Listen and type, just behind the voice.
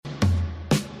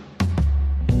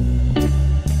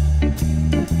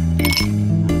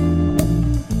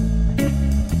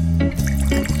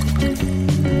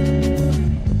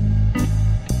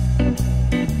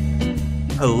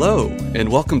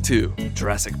and welcome to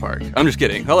Jurassic Park. I'm just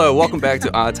kidding. Hello, welcome back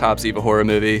to Autopsy of a Horror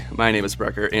Movie. My name is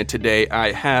Brecker, and today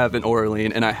I have an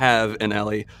Orlean and I have an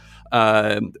Ellie.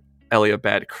 Ellie, a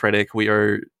bad critic. We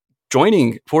are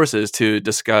joining forces to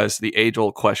discuss the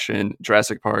age-old question,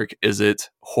 Jurassic Park, is it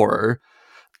horror?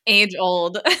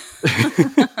 Age-old.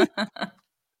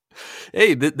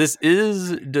 Hey, this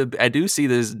is, I do see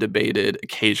this debated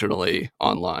occasionally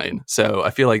online, so I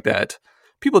feel like that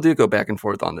people do go back and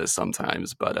forth on this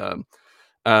sometimes, but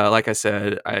like I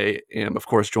said, I am, of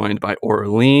course, joined by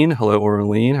Orlean. Hello,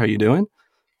 Orlean. How are you doing?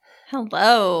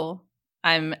 Hello.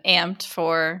 I'm amped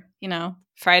for,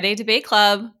 Friday Debate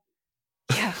Club.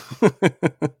 Yeah.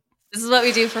 This is what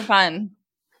we do for fun.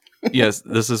 Yes,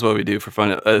 this is what we do for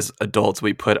fun. As adults,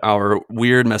 we put our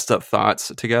weird, messed up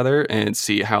thoughts together and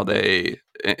see how they,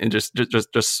 and just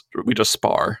we just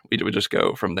spar. We just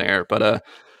go from there. But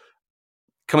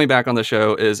coming back on the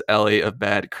show is Ellie of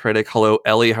Bad Critic. Hello,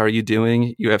 Ellie. How are you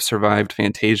doing? You have survived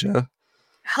Fantasia.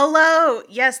 Hello.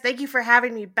 Yes, thank you for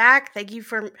having me back. Thank you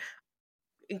for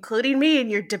including me in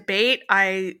your debate.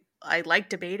 I like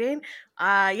debating.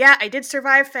 Yeah, I did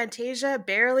survive Fantasia,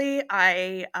 barely.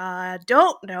 I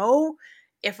don't know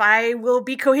if I will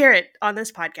be coherent on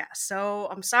this podcast. So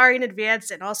I'm sorry in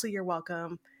advance, and also you're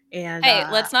welcome. And hey,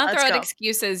 let's not throw out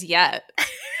excuses yet.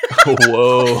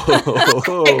 Whoa.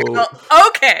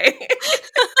 Okay.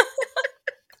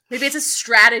 Maybe it's a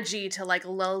strategy to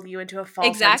lull you into a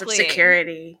false sense of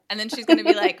security. And then she's going to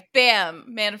be like, bam,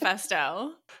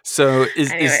 manifesto. So is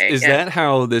that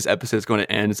how this episode is going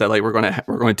to end? Is that we're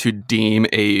going to deem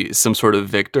some sort of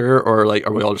victor, or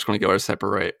are we all just going to go our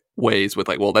separate ways with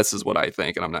well, this is what I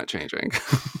think and I'm not changing?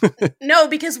 No,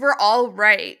 because we're all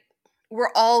right.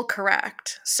 We're all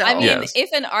correct. So I mean,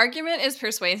 if an argument is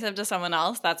persuasive to someone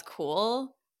else, that's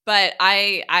cool. But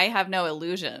I have no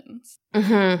illusions.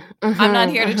 I'm not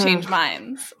here to change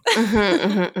minds.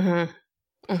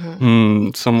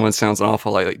 Someone sounds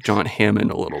awful like John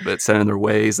Hammond a little bit, set in their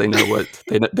ways. They know what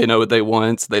they know what they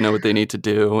want. They know what they need to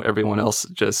do. Everyone else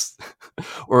just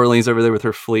Orleans over there with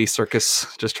her flea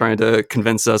circus, just trying to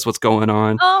convince us what's going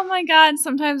on. Oh my god!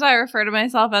 Sometimes I refer to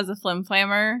myself as a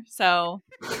flim-flammer. So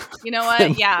you know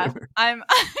what? Yeah,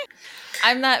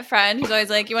 I'm that friend who's always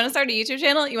like, you want to start a YouTube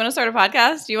channel? You want to start a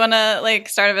podcast? You want to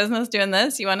start a business doing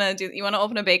this? You want to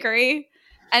open a bakery?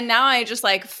 And now I just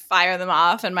fire them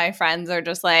off, and my friends are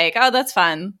just like, oh, that's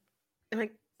fun. I'm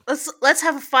like, let's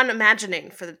have a fun imagining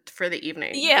for the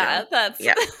evening. Yeah,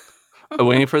 yeah.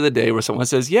 Waiting for the day where someone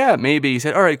says, yeah, maybe. He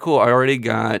said, all right, cool. I already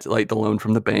got the loan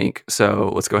from the bank,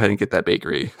 so let's go ahead and get that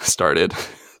bakery started.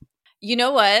 You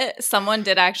know what? Someone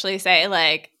did actually say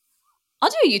I'll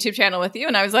do a YouTube channel with you,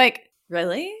 and I was like,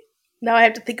 really? Now I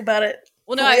have to think about it.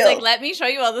 Well, no, I was like, let me show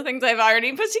you all the things I've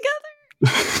already put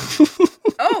together.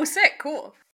 Oh, sick.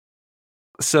 Cool.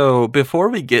 So before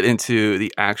we get into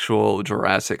the actual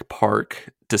Jurassic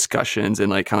Park discussions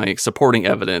and kind of supporting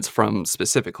evidence from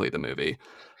specifically the movie,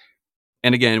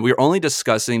 and again, we're only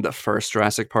discussing the first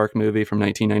Jurassic Park movie from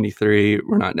 1993.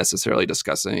 We're not necessarily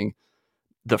discussing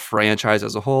the franchise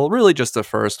as a whole, really just the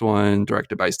first one,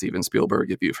 directed by Steven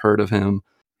Spielberg, if you've heard of him.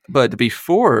 But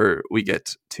before we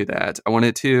get to that, I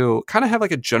wanted to kind of have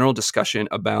a general discussion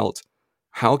about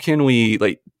how can we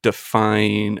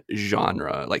define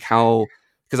genre?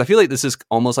 Because I feel like this is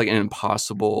almost an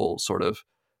impossible sort of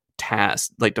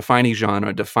task, defining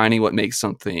genre, defining what makes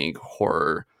something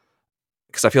horror.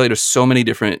 Because I feel like there's so many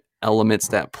different elements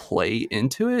that play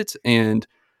into it. And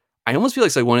I almost feel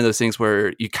like it's one of those things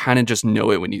where you kind of just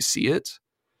know it when you see it.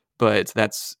 But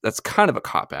that's kind of a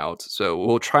cop-out. So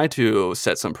we'll try to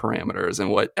set some parameters and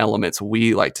what elements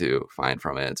we like to find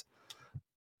from it.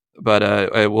 But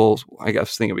I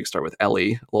guess thinking we can start with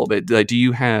Ellie a little bit. Do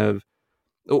you have,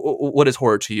 what is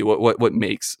horror to you? What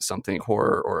makes something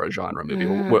horror or a genre movie?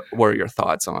 What are your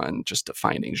thoughts on just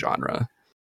defining genre?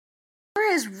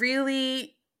 Horror is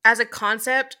really, as a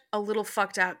concept, a little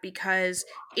fucked up because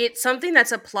it's something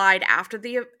that's applied after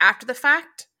the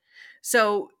fact.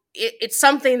 So it's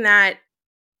something that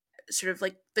sort of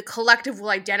the collective will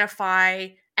identify,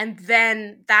 and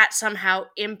then that somehow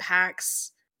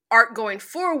impacts art going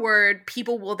forward.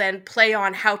 People will then play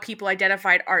on how people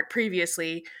identified art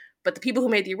previously, but the people who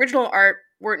made the original art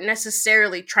weren't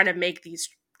necessarily trying to make these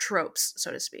tropes,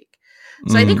 so to speak.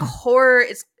 So I think horror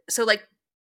is,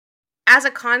 as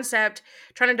a concept,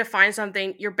 trying to define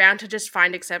something, you're bound to just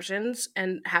find exceptions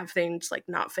and have things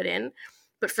not fit in.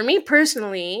 But for me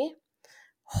personally,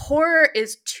 horror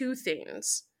is two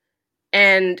things,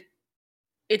 and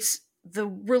it's the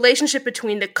relationship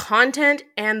between the content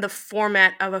and the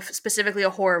format of specifically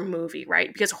a horror movie,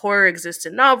 right? Because horror exists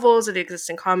in novels, it exists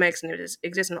in comics, and it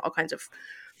exists in all kinds of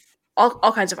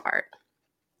art.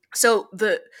 So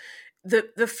the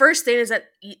first thing is that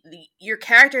your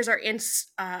characters are in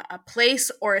a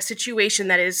place or a situation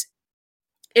that is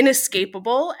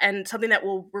inescapable and something that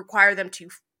will require them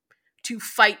to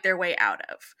fight their way out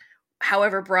of,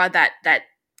 however broad that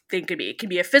thing could be. It can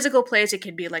be a physical place, it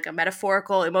can be like a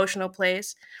metaphorical emotional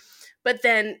place, but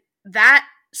then that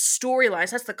storyline,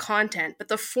 so that's the content, but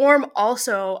the form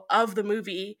also of the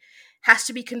movie has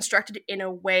to be constructed in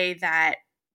a way that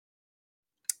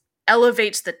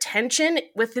elevates the tension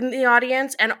within the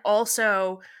audience and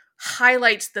also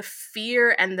highlights the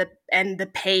fear and the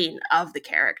pain of the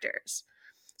characters.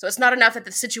 So it's not enough that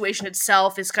the situation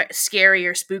itself is scary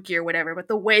or spooky or whatever, but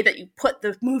the way that you put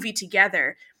the movie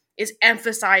together is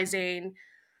emphasizing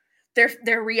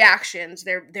their reactions,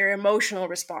 their emotional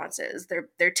responses,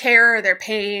 their terror, their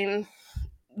pain,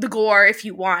 the gore if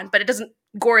you want, but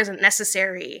gore isn't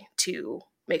necessary to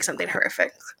make something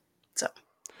horrific. So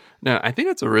no, I think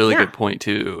that's a really good point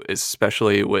too,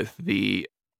 especially with the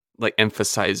like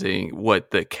emphasizing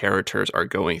what the characters are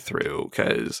going through,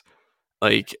 because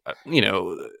like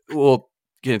we'll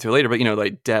get into it later, but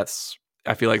like deaths,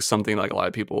 I feel like something like a lot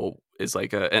of people is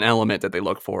like an element that they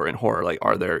look for in horror. Like,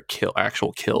 are there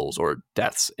actual kills or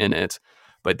deaths in it?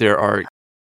 But there are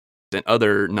in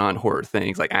other non-horror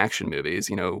things like action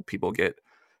movies, people get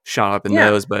shot up in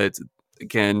those, but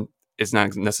again, it's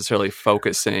not necessarily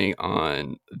focusing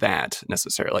on that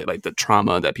necessarily. Like the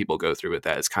trauma that people go through with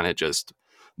that is kind of just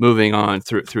moving on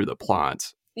through the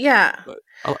plot. Yeah. But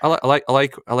I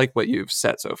like what you've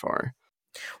said so far.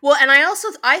 Well, and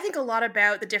I think a lot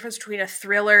about the difference between a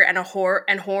thriller and a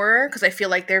horror because I feel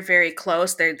like they're very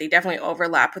close. They definitely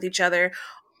overlap with each other.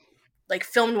 Like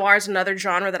film noir is another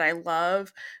genre that I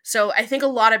love. So I think a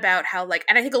lot about how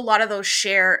and I think a lot of those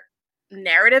share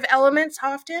narrative elements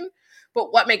often.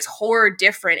 But what makes horror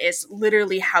different is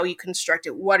literally how you construct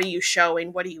it. What are you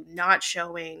showing? What are you not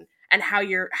showing? And how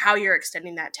you're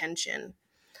extending that tension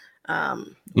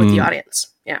with the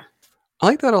audience. Yeah, I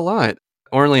like that a lot.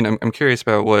 Orlean, I'm curious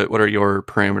about what are your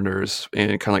parameters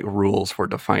and kind of like rules for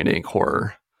defining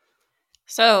horror?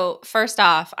 So, first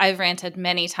off, I've ranted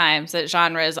many times that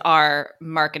genres are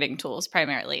marketing tools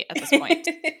primarily at this point.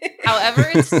 However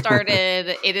it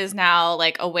started, it is now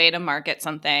like a way to market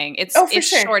something. It's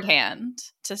sure. Shorthand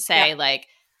to say like,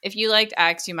 if you liked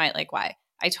X, you might like Y.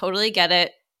 I totally get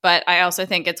it, but I also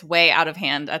think it's way out of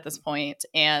hand at this point,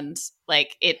 and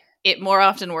like it more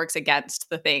often works against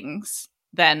the things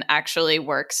than actually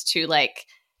works to like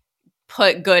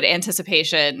put good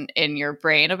anticipation in your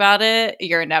brain about it.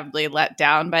 You're inevitably let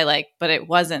down by like, but it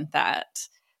wasn't that.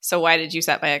 So why did you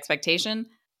set my expectation?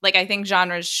 Like, I think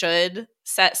genres should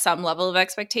set some level of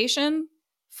expectation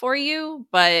for you,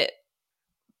 but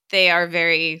they are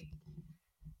very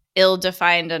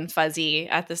ill-defined and fuzzy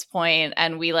at this point,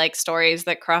 and we like stories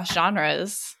that cross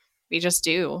genres. We just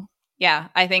do. Yeah,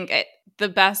 I think the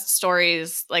best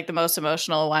stories, like the most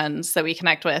emotional ones that we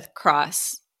connect with,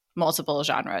 cross multiple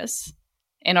genres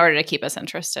in order to keep us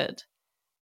interested.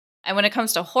 And when it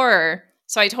comes to horror,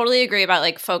 so I totally agree about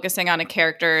like focusing on a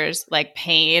character's like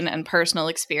pain and personal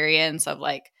experience of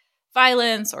like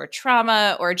violence or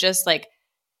trauma or just like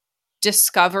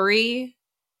discovery.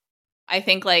 I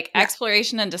think like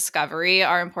exploration and discovery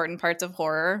are important parts of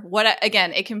horror.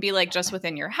 Again, it can be like just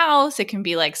within your house, it can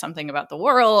be like something about the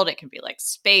world, it can be like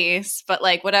space, but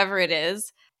like whatever it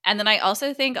is. And then I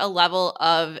also think a level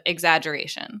of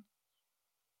exaggeration.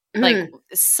 Like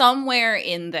somewhere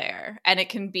in there, and it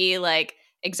can be like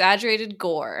exaggerated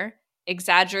gore,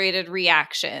 exaggerated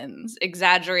reactions,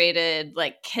 exaggerated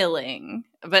like killing,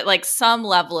 but like some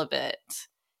level of it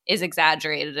is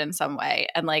exaggerated in some way.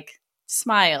 And like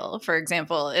Smile, for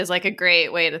example, is like a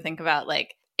great way to think about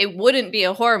like it wouldn't be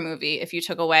a horror movie if you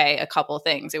took away a couple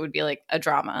things. It would be like a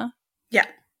drama. Yeah.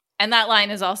 And that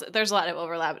line is also, there's a lot of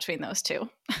overlap between those two.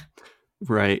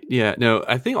 Right. Yeah. No,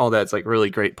 I think all that's like really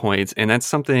great points. And that's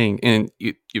something, and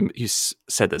you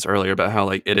said this earlier about how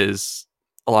like it is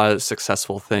a lot of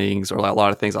successful things or a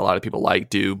lot of things a lot of people like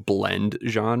do blend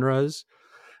genres.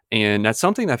 And that's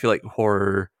something that I feel like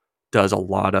horror does a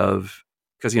lot of,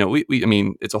 because, I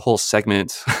mean, it's a whole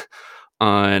segment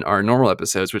on our normal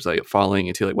episodes, which is like falling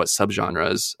into like what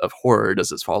subgenres of horror does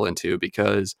this fall into,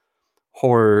 because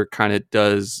horror kind of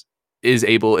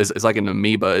is like an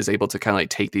amoeba, is able to kind of like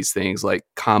take these things like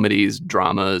comedies,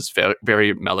 dramas,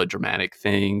 very melodramatic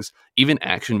things, even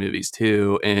action movies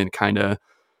too, and kind of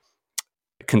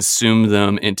consume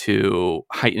them into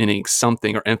heightening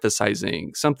something or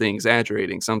emphasizing something,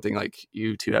 exaggerating something, like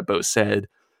you two have both said,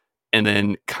 and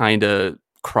then kind of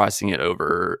crossing it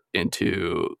over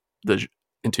into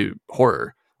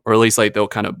horror, or at least like they'll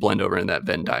kind of blend over in that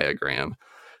Venn diagram.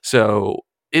 So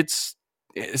it's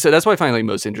so that's what I find like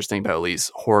most interesting about at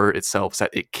least horror itself is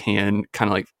that it can kind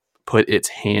of like put its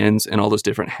hands in all those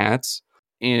different hats.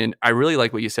 And I really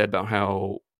like what you said about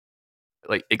how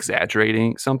like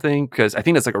exaggerating something, because I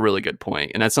think that's like a really good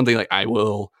point. And that's something like I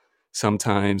will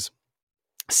sometimes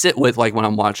sit with like when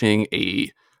I'm watching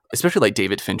especially like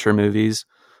David Fincher movies,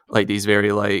 like these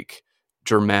very like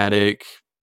dramatic,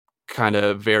 kind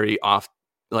of very off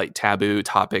like taboo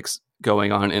topics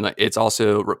going on, and like it's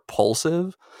also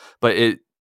repulsive, but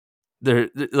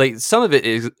like some of it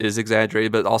is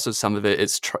exaggerated, but also some of it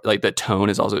is like the tone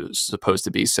is also supposed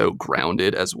to be so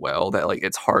grounded as well that like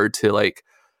it's hard to like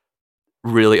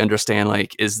really understand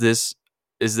like is this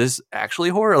actually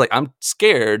horror? Like I'm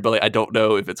scared, but like I don't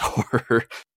know if it's horror.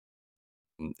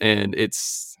 And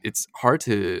it's hard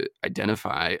to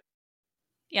identify.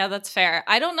 Yeah, that's fair.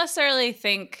 I don't necessarily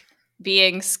think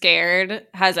being scared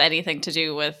has anything to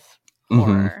do with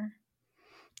horror.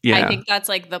 Yeah. I think that's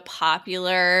like the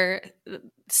popular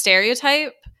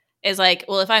stereotype is like,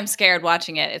 well, if I'm scared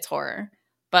watching it, it's horror.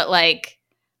 But like,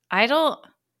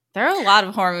 there are a lot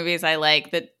of horror movies I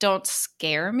like that don't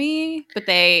scare me, but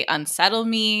they unsettle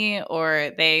me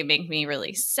or they make me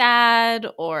really sad,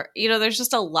 or, there's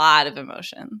just a lot of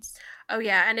emotions. Oh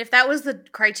yeah, and if that was the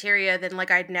criteria, then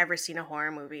like I'd never seen a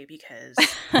horror movie, because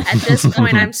at this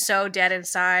point I'm so dead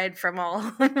inside from all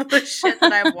the shit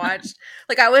that I've watched.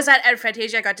 Like I was at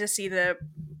Fantasia, I got to see the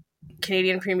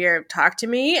Canadian premiere of Talk to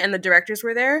Me, and the directors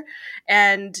were there,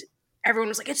 and everyone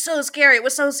was like, "It's so scary! It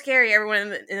was so scary!"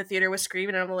 Everyone in the theater was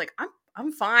screaming, and I'm like,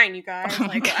 "I'm fine, you guys. Oh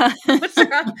like, what's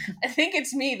wrong? I think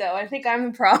it's me though. I think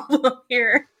I'm the problem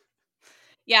here."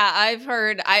 Yeah, I've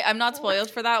heard, I'm not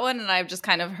spoiled for that one, and I've just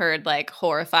kind of heard like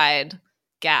horrified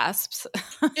gasps.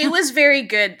 It was very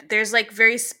good. There's like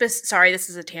very sorry, this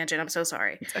is a tangent. I'm so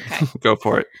sorry. It's okay. Go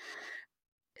for it.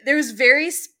 There's very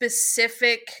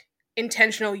specific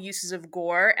intentional uses of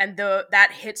gore, and that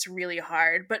hits really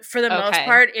hard. But for the most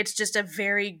part, it's just a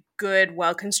very good,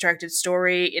 well-constructed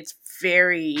story. It's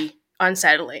very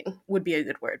unsettling, would be a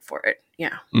good word for it.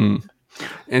 Yeah. Mm.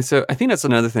 And so I think that's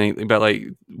another thing about like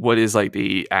what is like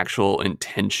the actual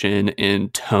intention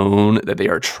and tone that they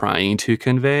are trying to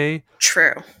convey.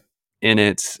 True. In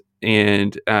it.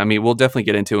 And I mean, we'll definitely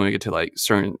get into it when we get to like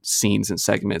certain scenes and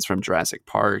segments from Jurassic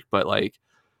Park, but like,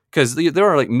 because there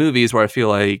are like movies where I feel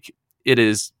like it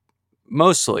is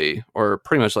mostly or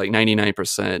pretty much like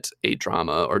 99% a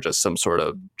drama or just some sort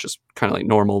of just kind of like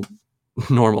normal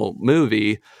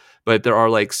movie. But there are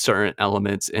like certain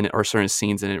elements in it or certain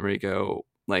scenes in it where you go,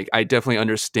 like, I definitely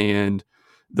understand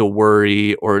the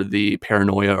worry or the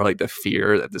paranoia or like the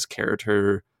fear that this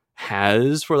character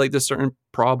has for like this certain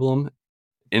problem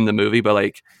in the movie, but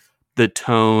like the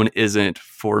tone isn't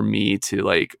for me to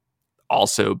like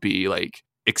also be like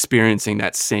experiencing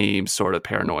that same sort of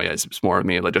paranoia. It's more of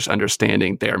me like just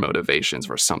understanding their motivations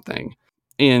for something.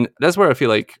 And that's where I feel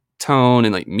like tone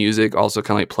and like music also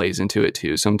kind of like plays into it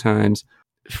too sometimes.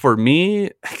 For me,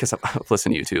 because I've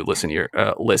listened to you too, list your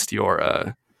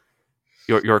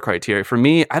criteria. For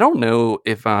me, I don't know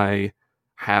if I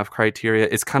have criteria.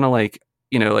 It's kind of like,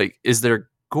 like, is there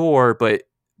gore, but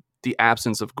the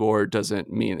absence of gore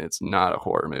doesn't mean it's not a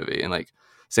horror movie. And like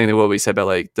same thing what we said about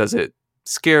like, does it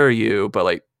scare you? But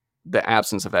like the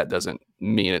absence of that doesn't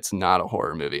mean it's not a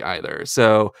horror movie either.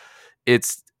 So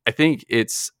I think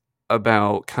it's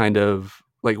about kind of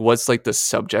like what's like the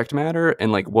subject matter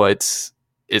and like what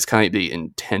is kind of the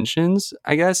intentions,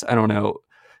 I guess. I don't know,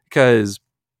 because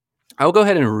I'll go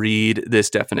ahead and read this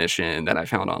definition that I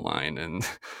found online. And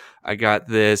I got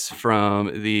this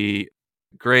from the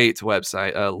great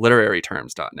website,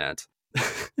 literaryterms.net.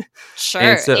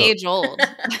 Sure. So, age old.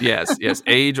 yes,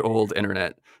 age old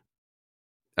internet.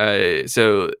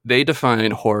 So they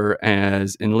define horror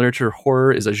as, in literature,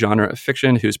 horror is a genre of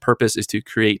fiction whose purpose is to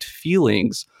create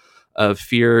feelings of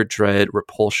fear, dread,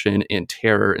 repulsion, and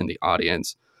terror in the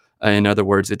audience. In other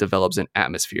words, it develops an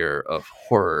atmosphere of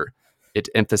horror. It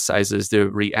emphasizes the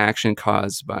reaction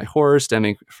caused by horror,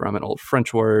 stemming from an old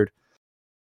French word.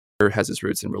 It has its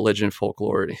roots in religion,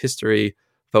 folklore, and history,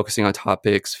 focusing on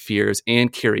topics, fears,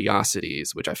 and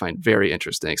curiosities, which I find very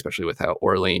interesting, especially with how,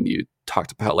 Orlane, you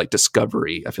talked about like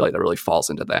discovery. I feel like that really falls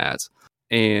into that.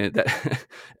 And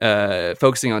that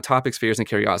focusing on topics, fears, and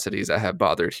curiosities that have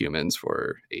bothered humans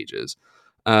for ages.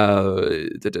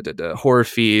 Horror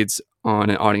feeds on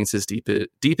an audience's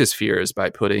deepest fears by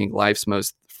putting life's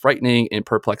most frightening and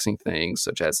perplexing things,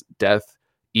 such as death,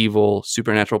 evil,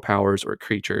 supernatural powers, or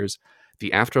creatures,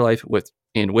 the afterlife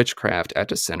and witchcraft at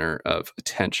the center of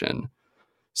attention.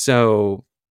 So,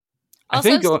 also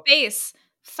I think space.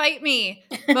 Fight me.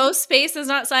 Most space is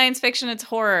not science fiction; it's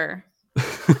horror.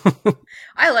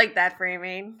 I like that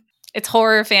framing. It's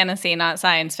horror fantasy, not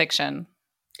science fiction.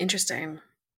 Interesting.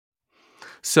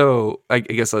 So I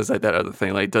guess that's like that other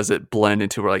thing. Like, does it blend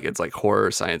into where like it's like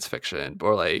horror science fiction,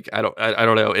 or like I don't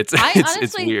know. It's I it's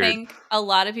honestly weird. think a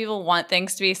lot of people want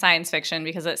things to be science fiction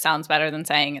because it sounds better than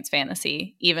saying it's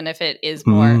fantasy, even if it is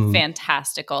more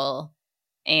fantastical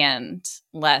and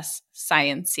less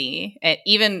sciencey,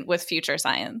 even with future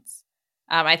science.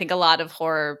 I think a lot of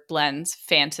horror blends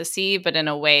fantasy, but in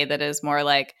a way that is more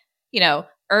like,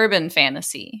 urban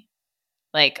fantasy,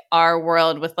 like our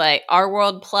world with like our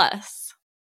world plus.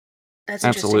 That's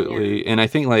Absolutely. yeah. And I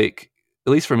think like,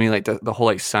 at least for me, like the whole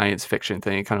like science fiction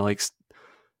thing kind of like,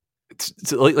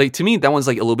 like to me, that one's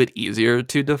like a little bit easier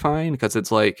to define because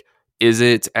it's like, is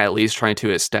it at least trying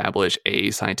to establish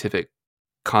a scientific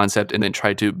concept and then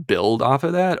try to build off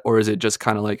of that? Or is it just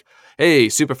kind of like, hey,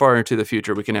 super far into the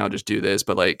future, we can now just do this,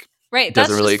 but like, right,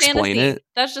 doesn't really explain fantasy. it.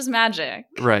 That's just magic.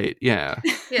 Right. Yeah.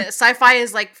 Yeah. Sci-fi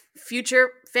is like future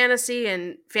fantasy,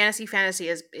 and fantasy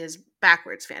is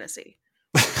backwards fantasy.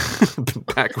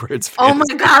 Backwards fantasy. Oh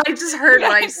my god, I just heard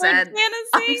what I said. Fantasy?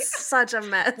 I'm such a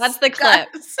mess. That's the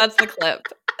clip. Guys. That's the clip.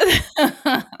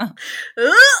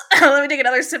 Let me take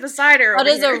another sip of cider. How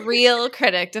does a real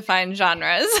critic define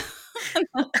genres?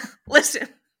 Listen,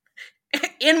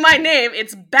 in my name,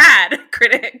 it's bad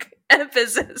critic.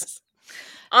 Emphasis.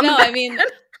 No, I mean,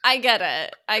 I get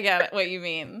it. I get what you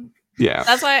mean. Yeah.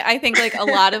 That's why I think like a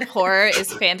lot of horror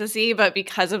is fantasy, but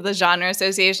because of the genre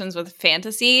associations with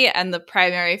fantasy and the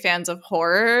primary fans of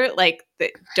horror, like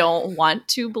they don't want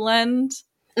to blend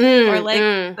or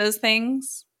like those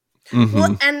things. Mm-hmm.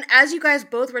 Well, and as you guys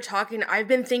both were talking, I've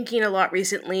been thinking a lot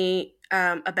recently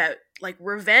about like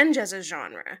revenge as a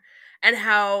genre and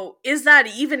how is that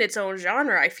even its own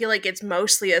genre? I feel like it's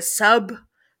mostly a sub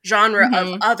genre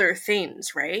of other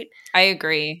things, right? I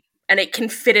agree. And it can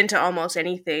fit into almost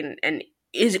anything. And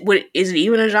is it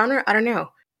even a genre? I don't know.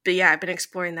 But yeah, I've been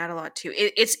exploring that a lot too.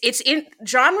 It's in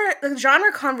genre. The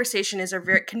genre conversation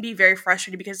can be very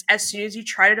frustrating because as soon as you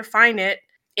try to define it,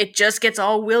 it just gets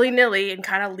all willy-nilly and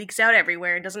kind of leaks out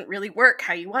everywhere and doesn't really work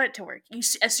how you want it to work.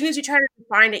 As soon as you try to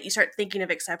define it, you start thinking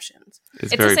of exceptions.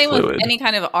 It's the same fluid. with any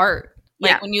kind of art.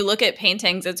 Like when you look at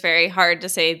paintings, it's very hard to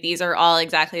say these are all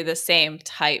exactly the same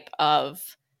type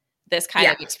of this kind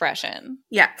of expression.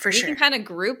 Yeah, for sure. You can kind of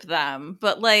group them,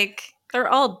 but like they're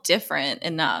all different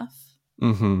enough.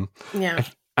 Mm-hmm. Yeah.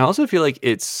 I also feel like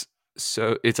it's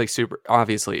like super,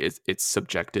 obviously it's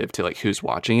subjective to like who's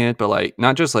watching it, but like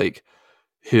not just like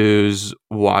who's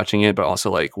watching it, but also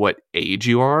like what age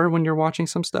you are when you're watching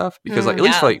some stuff. Because like, at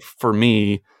least like for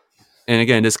me, and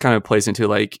again, this kind of plays into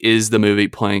like, is the movie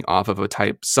playing off of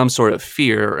some sort of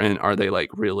fear, and are they like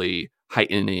really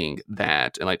heightening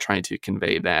that and like trying to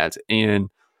convey that? And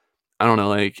I don't know,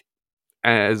 like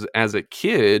as a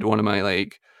kid, one of my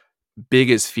like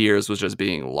biggest fears was just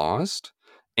being lost.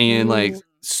 And like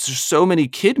so many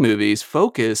kid movies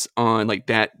focus on like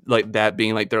that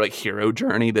being like their like hero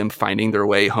journey, them finding their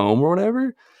way home or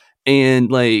whatever.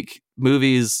 And like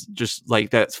movies just like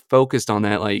that's focused on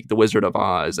that, like The Wizard of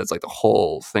Oz, that's like the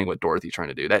whole thing with Dorothy trying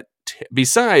to do that,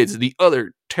 besides the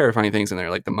other terrifying things in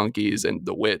there like the monkeys and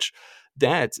the witch,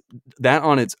 that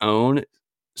on its own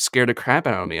scared the crap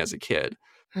out of me as a kid.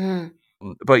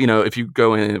 But if you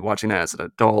go in watching that as an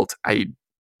adult, I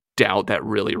doubt that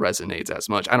really resonates as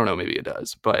much. I don't know, maybe it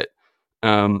does, but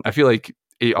I feel like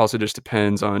it also just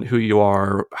depends on who you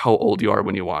are, how old you are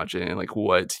when you watch it, and like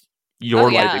what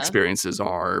your life experiences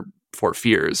are for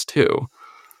fears too.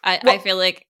 I feel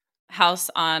like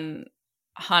Haunting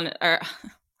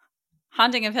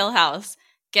of Hill House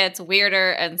gets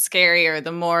weirder and scarier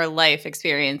the more life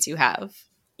experience you have.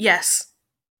 Yes.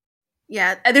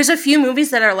 Yeah, there's a few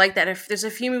movies that are like that. If there's a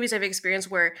few movies I've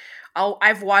experienced where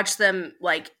I've watched them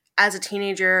like as a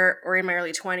teenager or in my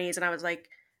early 20s, and I was like,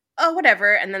 oh,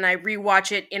 whatever, and then I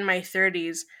rewatch it in my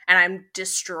 30s, and I'm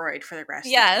destroyed for the rest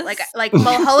of it. Like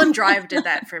Mulholland Drive did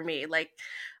that for me. Like,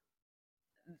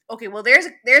 okay, well, there's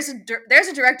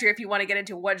a director, if you want to get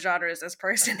into what genre is this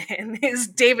person in, is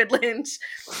David Lynch.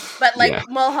 But like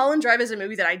Mulholland Drive is a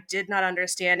movie that I did not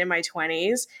understand in my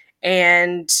 20s,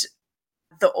 and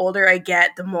the older I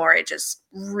get, the more it just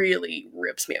really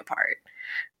rips me apart.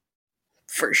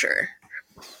 For sure.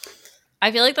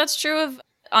 I feel like that's true of,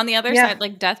 on the other side,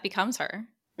 like Death Becomes Her.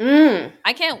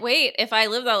 I can't wait if I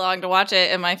live that long to watch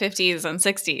it in my 50s and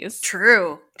 60s.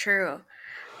 True.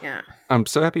 Yeah. I'm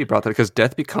so happy you brought that, because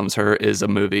Death Becomes Her is a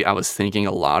movie I was thinking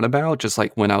a lot about, just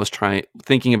like when I was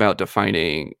thinking about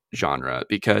defining genre,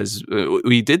 because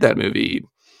we did that movie,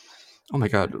 oh my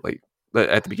God, like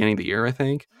at the beginning of the year, I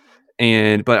think.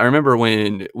 But I remember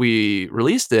when we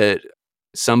released it,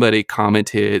 somebody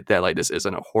commented that like this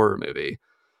isn't a horror movie.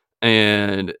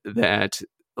 and that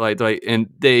and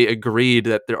they agreed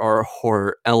that there are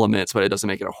horror elements, but it doesn't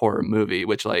make it a horror movie,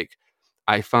 which like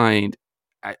I find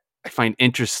I find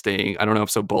interesting. I don't know if I'm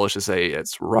so bullish to say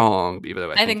it's wrong, even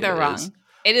though I think they're it wrong. is.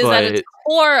 It is at its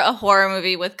core a horror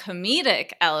movie with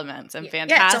comedic elements and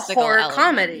fantastical it's a horror elements.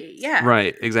 comedy. Yeah.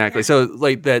 Right, exactly. Yeah. So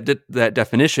like that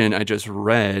definition I just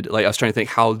read, like I was trying to think,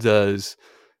 how does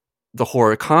the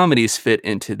horror comedies fit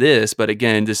into this? But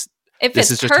again, this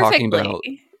is just talking about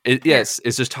it. Yes,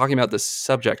 it's just talking about the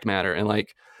subject matter, and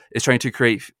like it's trying to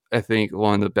create, I think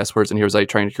one of the best words in here is like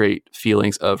trying to create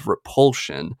feelings of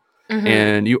repulsion. Mm-hmm.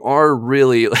 And you are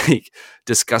really like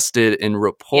disgusted and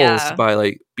repulsed by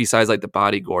like, besides like the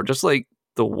body gore, just like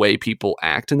the way people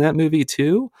act in that movie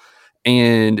too.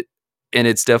 And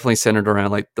it's definitely centered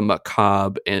around like the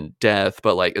macabre and death,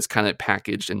 but like it's kind of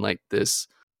packaged in like this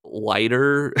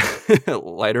lighter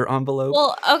envelope.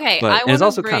 Well, okay, but it's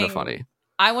also kind of funny.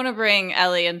 I want to bring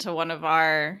Ellie into one of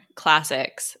our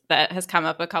classics that has come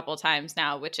up a couple times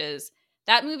now, which is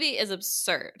that movie is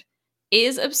absurd.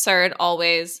 Is absurd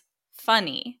always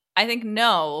funny? I think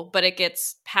no, but it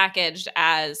gets packaged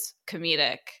as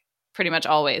comedic pretty much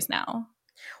always now.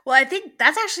 Well, I think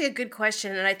that's actually a good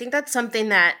question, and I think that's something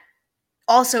that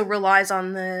also relies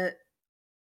on the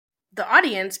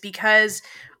audience, because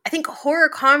I think horror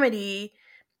comedy,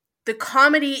 the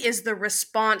comedy is the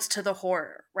response to the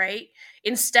horror, right?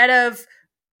 Instead of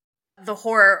the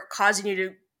horror causing you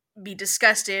to be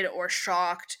disgusted or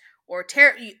shocked or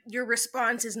your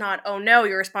response is not, oh no,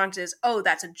 your response is, oh,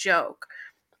 that's a joke,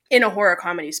 in a horror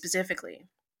comedy specifically.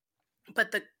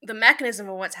 But the mechanism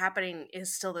of what's happening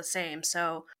is still the same.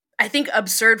 So I think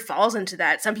absurd falls into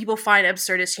that. Some people find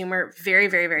absurdist humor very,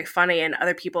 very, very funny, and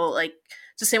other people, like,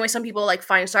 it's the same way some people like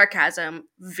find sarcasm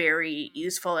very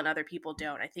useful and other people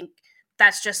don't. I think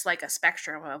that's just like a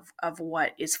spectrum of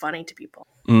what is funny to people.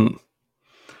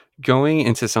 Going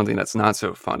into something that's not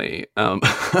so funny.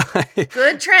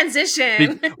 Good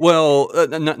transition.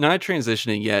 Not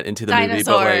transitioning yet into the movie,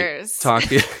 but like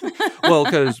talking. Well,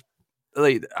 because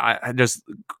like I just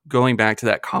going back to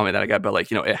that comment that I got about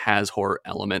like, it has horror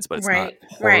elements, but it's not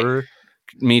horror. Right.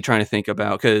 Me trying to think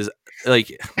about, because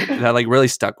like that like really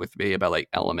stuck with me about like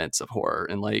elements of horror,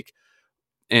 and like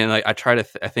I try to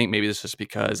I think maybe this is just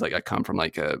because like I come from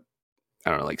like a, I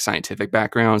don't know, like scientific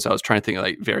background. So I was trying to think of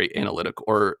like very analytical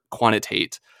or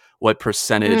quantitate what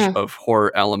percentage of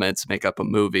horror elements make up a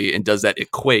movie, and does that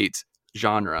equate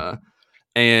genre?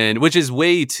 And which is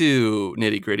way too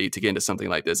nitty gritty to get into something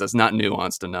like this. That's not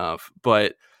nuanced enough.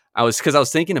 But I was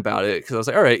thinking about it, because I was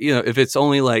like, all right, if it's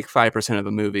only like 5% of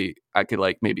a movie, I could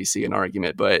like maybe see an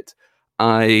argument. But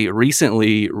I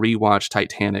recently rewatched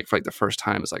Titanic for like the first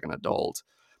time as like an adult,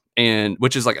 and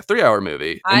which is like a 3-hour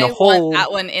movie. And I want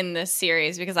that one in this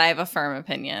series because I have a firm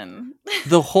opinion.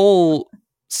 The whole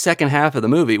second half of the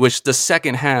movie, which the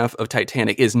second half of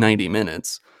Titanic is 90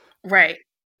 minutes. Right.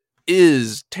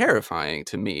 Is terrifying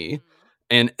to me.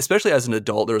 And especially as an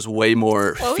adult, there's way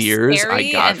more fears I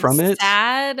got from it.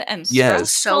 Sad and stressful.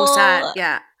 So sad.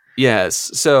 Yeah.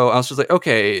 Yes. So I was just like,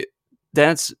 okay,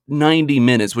 that's 90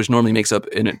 minutes, which normally makes up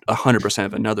in 100%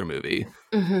 of another movie.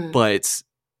 Mm-hmm. But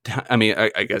I mean,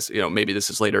 I guess, maybe this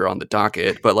is later on the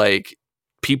docket, but like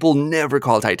people never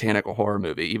call Titanic a horror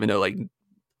movie, even though like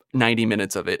 90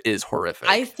 minutes of it is horrific.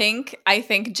 I think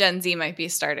Gen Z might be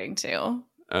starting to.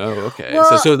 Oh, okay.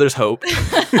 Well, so there's hope.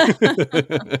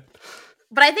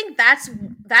 But I think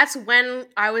that's when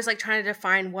I was like trying to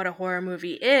define what a horror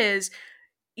movie is.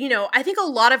 I think a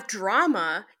lot of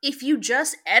drama, if you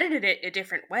just edited it a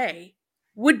different way,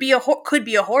 could be a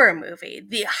horror movie.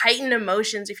 The heightened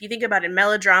emotions, if you think about it,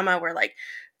 melodrama where like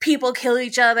people kill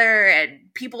each other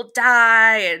and people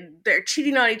die and they're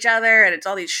cheating on each other and it's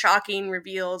all these shocking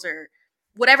reveals or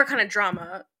whatever kind of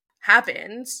drama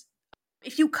happens.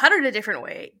 If you cut it a different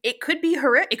way, it could be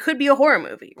it could be a horror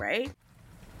movie, right?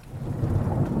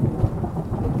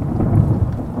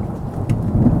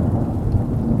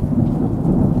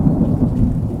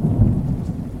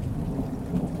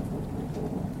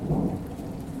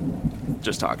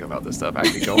 Just talking about this stuff, I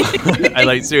could go I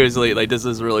like, seriously, like this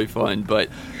is really fun, but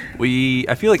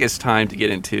I feel like it's time to get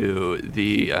into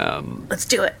the let's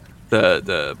do it.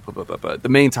 The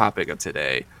main topic of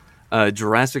today.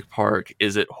 Jurassic Park,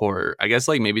 is it horror? I guess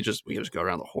like maybe we can just go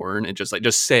around the horn and just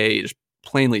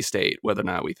plainly state whether or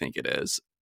not we think it is.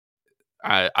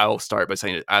 I'll start by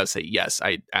saying I'll say yes,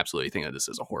 I absolutely think that this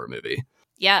is a horror movie.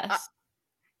 Yes.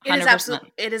 It is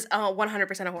absolutely, it is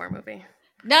 100% a horror movie.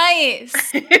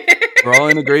 Nice. We're all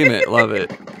in agreement. Love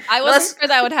it. I wasn't sure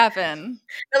that would happen.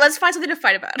 Now let's find something to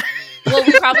fight about. Well,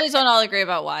 we probably don't all agree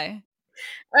about why.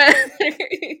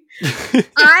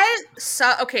 I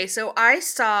saw. Okay, so I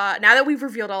saw. Now that we've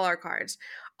revealed all our cards,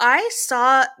 I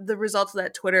saw the results of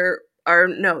that Twitter or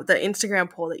no, the Instagram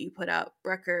poll that you put up,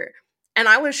 Rucker, and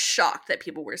I was shocked that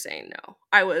people were saying no.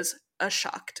 I was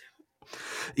shocked.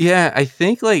 Yeah, I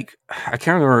think like I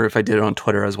can't remember if I did it on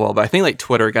Twitter as well, but I think like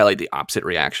Twitter got like the opposite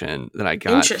reaction that I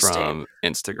got Interesting. from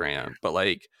Instagram. But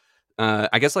like,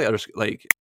 I guess like others like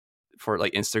for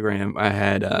like Instagram, I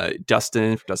had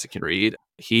Dustin from Dustin Can Read.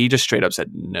 He just straight up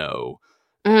said no.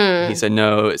 He said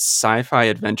no, it's sci-fi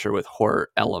adventure with horror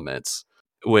elements,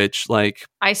 which like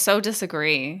I so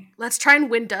disagree. Let's try and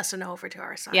win Dustin over to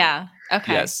our side. Yeah.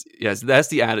 Okay. yes, that's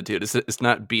the attitude. It's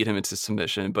not beat him into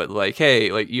submission, but like,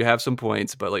 hey, like you have some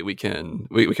points, but like we can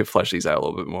flesh these out a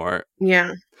little bit more.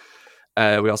 Yeah.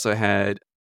 We also had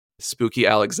Spooky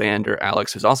Alexander,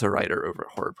 Alex, who's also a writer over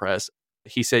at Horror Press.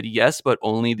 He said yes, but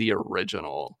only the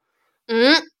original,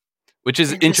 which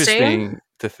is interesting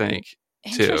to think.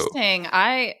 Interesting.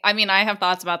 I mean, I have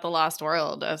thoughts about The Lost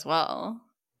World as well.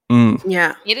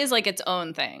 Yeah. It is like its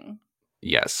own thing.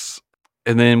 Yes.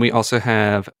 And then we also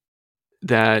have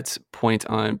that point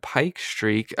on Pike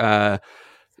Streak.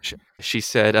 She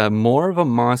said more of a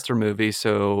monster movie,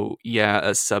 so yeah,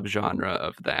 a subgenre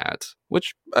of that,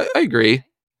 which I agree.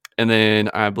 And then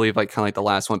I believe like kind of like the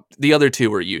last one, the other two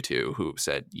were you two who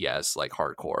said yes, like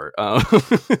hardcore. I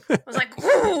was like,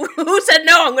 who said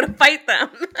no? I'm going to fight them.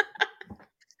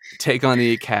 Take on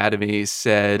the Academy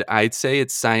said, I'd say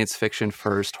it's science fiction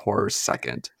first, horror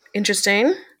second.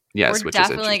 Interesting. Yes, we're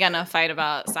definitely gonna fight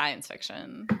about science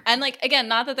fiction. And like again,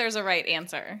 not that there's a right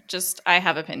answer, just I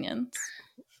have opinions.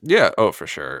 Yeah, oh for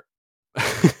sure.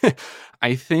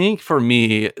 I think for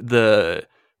me,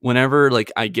 whenever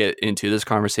like I get into this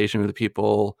conversation with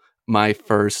people, my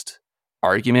first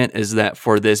argument is that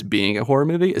for this being a horror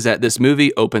movie, is that this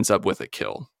movie opens up with a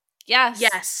kill.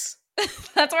 Yes.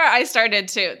 That's where I started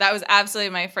too. That was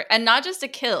absolutely my first, and not just a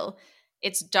kill.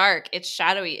 It's dark, it's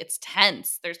shadowy, it's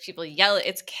tense. There's people yelling,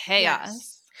 it's chaos.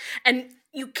 Yes. And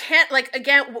you can't like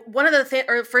again. One of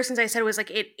the first things I said was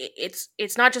like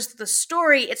it's not just the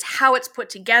story; it's how it's put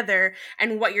together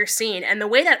and what you're seeing, and the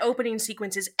way that opening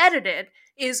sequence is edited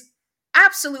is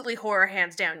absolutely horror,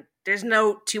 hands down. There's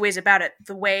no two ways about it.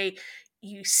 The way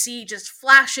you see just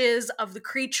flashes of the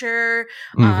creature,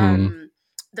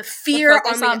 the fear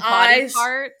on the eyes,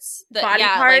 parts, body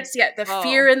parts. The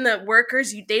fear in the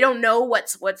workers. They don't know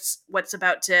what's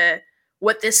about to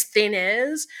what this thing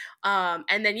is.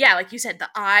 And then like you said, the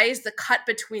eyes, the cut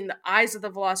between the eyes of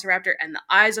the velociraptor and the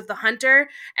eyes of the hunter,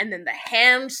 and then the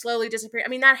hand slowly disappearing. I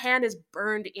mean, that hand is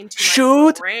burned into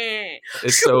my brain.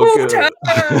 It's so good.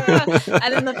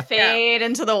 And then the fade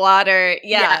into the water.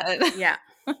 Yeah.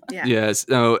 Yes.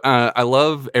 No, I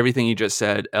love everything you just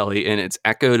said, Ellie, and it's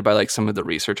echoed by like some of the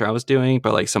research I was doing,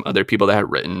 by like some other people that had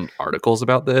written articles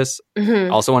about this. I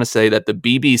also want to say that the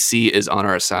BBC is on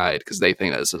our side because they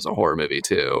think that this is a horror movie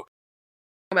too.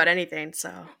 About anything,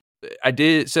 so I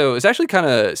did. So it's actually kind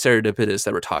of serendipitous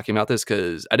that we're talking about this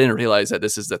because I didn't realize that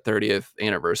this is the 30th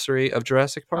anniversary of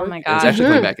Jurassic Park. Oh my god! It's actually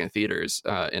coming back in theaters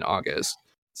in August.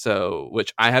 So,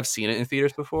 which I have seen it in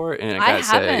theaters before, and I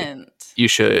haven't. Say you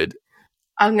should.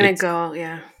 I'm gonna go.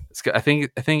 Yeah, I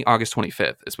think August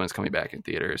 25th is when it's coming back in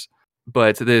theaters.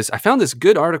 But I found this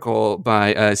good article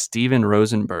by Steven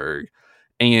Rosenberg,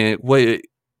 and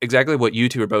exactly what you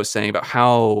two are both saying about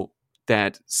how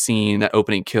that scene, that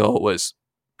opening kill, was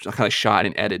kind of shot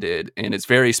and edited, and it's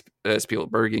very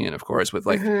Spielbergian, of course, with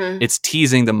like it's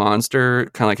teasing the monster,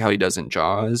 kind of like how he does in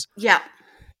Jaws. Yeah.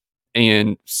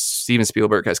 And Steven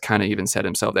Spielberg has kind of even said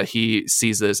himself that he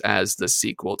sees this as the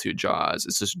sequel to Jaws.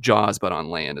 It's just Jaws, but on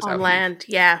land.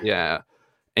 Yeah. Yeah.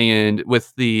 And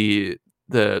with the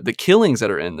killings that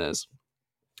are in this,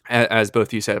 as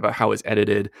both you said about how it's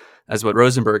edited, as what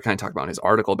Rosenberg kind of talked about in his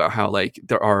article about how like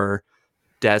there are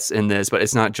deaths in this, but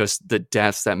it's not just the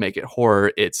deaths that make it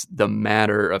horror. It's the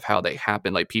matter of how they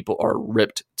happen. Like people are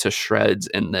ripped to shreds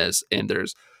in this, and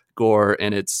there's gore,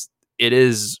 and it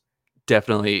is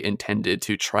definitely intended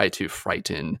to try to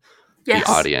frighten the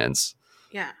audience.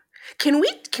 Yeah. Can we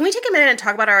take a minute and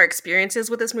talk about our experiences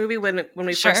with this movie when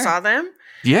we first saw them?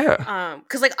 Yeah.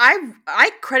 Because like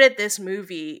I credit this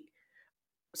movie.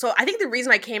 So I think the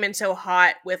reason I came in so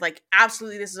hot with like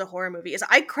absolutely this is a horror movie is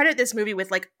I credit this movie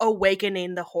with like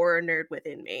awakening the horror nerd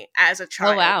within me as a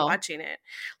child watching it.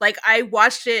 Like I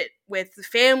watched it with the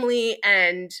family,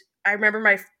 and I remember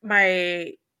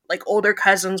my like older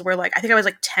cousins were like, I think I was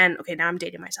like 10. Okay, now I'm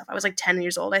dating myself. I was like 10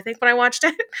 years old, I think, when I watched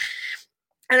it.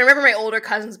 And I remember my older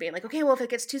cousins being like, okay, well, if it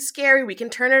gets too scary, we can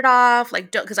turn it off.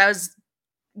 Like, because I was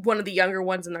one of the younger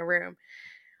ones in the room.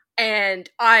 And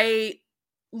I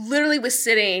literally was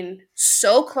sitting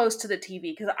so close to the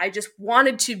TV because I just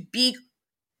wanted to be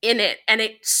in it, and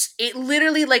it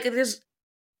literally like there's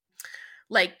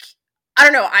like I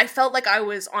don't know, I felt like I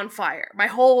was on fire. My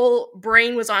whole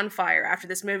brain was on fire after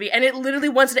this movie, and it literally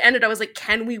once it ended I was like,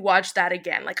 can we watch that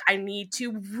again? Like I need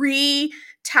to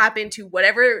tap into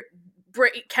whatever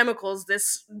chemicals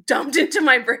this dumped into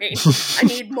my brain. I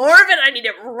need more of it. I need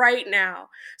it right now.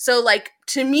 So like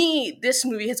to me this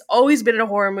movie has always been a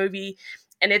horror movie,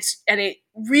 and it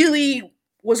really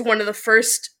was one of the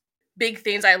first big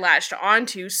things I latched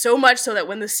onto, so much so that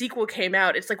when the sequel came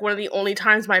out, it's like one of the only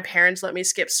times my parents let me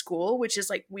skip school, which is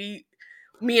like me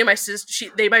and my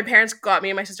sister, my parents got me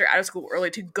and my sister out of school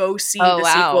early to go see the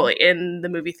sequel in the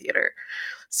movie theater.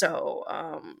 So,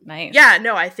 nice. Yeah,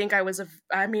 no, I think I must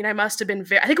have been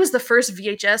I think it was the first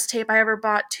VHS tape I ever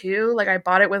bought too. Like I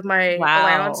bought it with my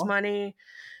allowance money.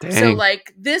 Dang. So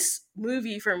like this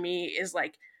movie for me is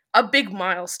like a big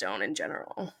milestone in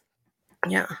general.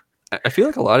 Yeah. I feel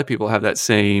like a lot of people have that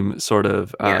same sort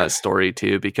of story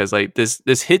too, because like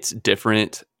this hits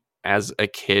different as a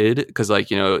kid, because like,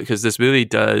 you know, because this movie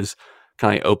does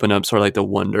kind of open up sort of like the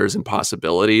wonders and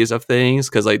possibilities of things,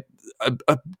 because like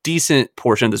a decent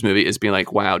portion of this movie is being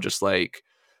like, wow, just like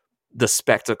the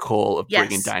spectacle of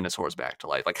bringing dinosaurs back to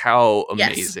life, like how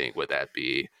amazing would that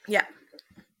be? Yeah.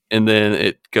 And then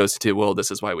it goes to, well,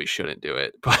 this is why we shouldn't do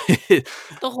it. But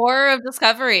the horror of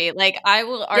discovery. Like, I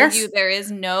will argue there is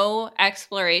no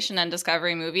exploration and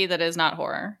discovery movie that is not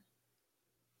horror.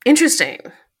 Interesting.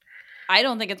 I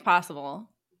don't think it's possible.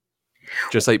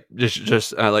 Just like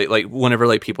whenever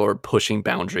like people are pushing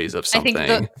boundaries of something. I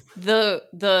think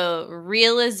the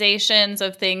realizations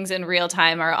of things in real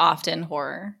time are often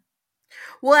horror.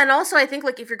 Well, and also I think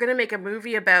like if you're going to make a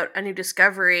movie about a new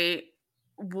discovery,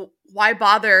 why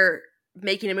bother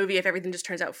making a movie if everything just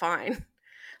turns out fine?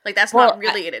 Like that's not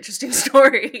really an interesting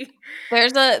story.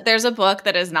 There's a book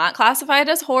that is not classified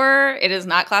as horror. It is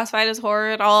not classified as horror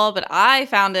at all, but I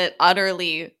found it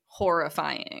utterly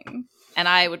horrifying. And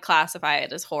I would classify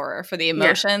it as horror for the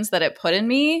emotions that it put in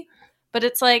me. But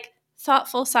it's like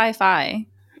thoughtful sci-fi.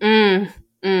 Interesting.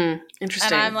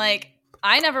 And I'm like,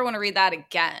 I never want to read that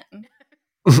again.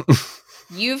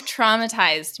 You've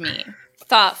traumatized me.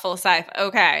 Thoughtful sci-fi.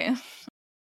 Okay.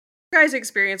 Your guys'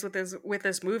 experience with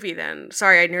this movie then?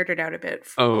 Sorry, I nerded out a bit.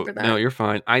 Over that. No, you're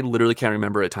fine. I literally can't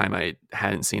remember a time I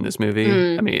hadn't seen this movie.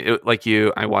 I mean, like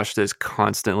you, I watched this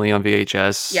constantly on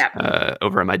VHS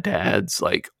over at my dad's,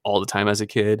 like all the time as a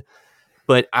kid.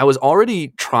 But I was already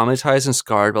traumatized and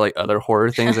scarred by like other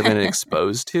horror things I've been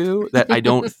exposed to that I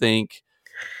don't think,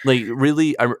 like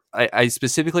really, I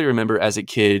specifically remember as a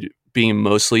kid being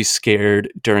mostly scared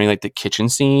during like the kitchen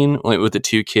scene, like with the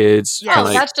two kids.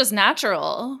 Oh, that's just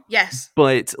natural. Yes.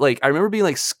 But like I remember being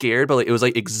like scared, but like it was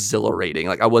like exhilarating.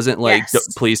 Like I wasn't like,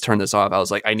 please turn this off. I was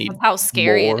like, I need how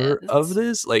scary more of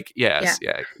this. Like, yeah,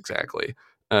 exactly.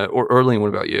 Or Erling, what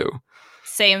about you?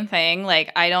 Same thing.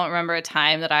 Like I don't remember a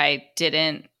time that I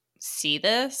didn't see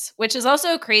this, which is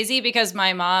also crazy because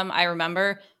my mom, I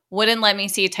remember, wouldn't let me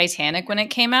see Titanic when it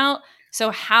came out. So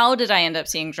how did I end up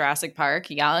seeing Jurassic Park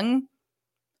young?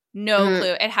 No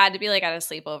clue. It had to be like at a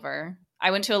sleepover.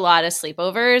 I went to a lot of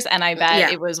sleepovers, and I bet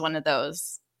it was one of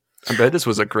those. I bet this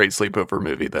was a great sleepover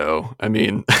movie, though. I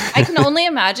mean, I can only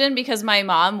imagine because my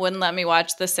mom wouldn't let me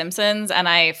watch The Simpsons, and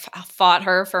I fought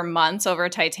her for months over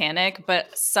Titanic, but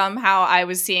somehow I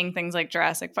was seeing things like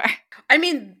Jurassic Park. I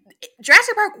mean,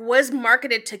 Jurassic Park was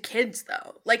marketed to kids,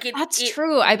 though. Like that's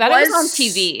true. I bet it was on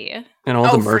TV. And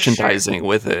all the merchandising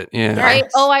with it. Yeah. Right.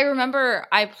 Oh, I remember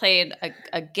I played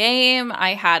a game.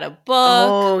 I had a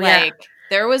book.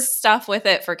 There was stuff with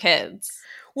it for kids.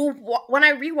 Well, when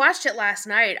I rewatched it last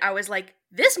night, I was like,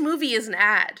 this movie is an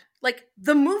ad. Like,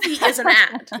 the movie is an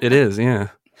ad. It is, yeah.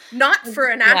 Not for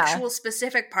an actual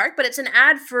specific park, but it's an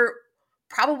ad for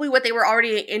probably what they were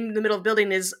already in the middle of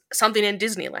building is something in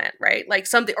Disneyland, right? Like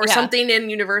something in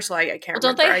Universal. I can't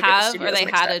remember. Don't they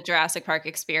had a Jurassic Park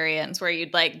experience where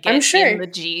you'd like get in the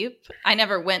Jeep? I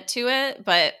never went to it,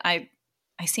 but I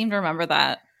seem to remember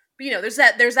that. But, you know, there's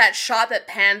that shot that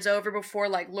pans over before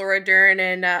like Laura Dern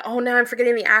and now I'm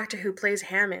forgetting the actor who plays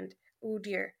Hammond. Oh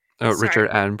dear. Oh, Richard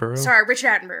Attenborough. Sorry,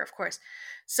 Richard Attenborough, of course.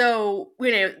 So,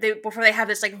 you know, before they have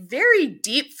this like very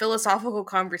deep philosophical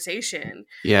conversation.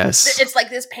 Yes. It's like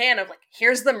this pan of like,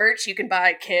 here's the merch you can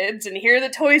buy, kids, and here are the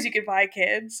toys you can buy,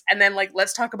 kids. And then like,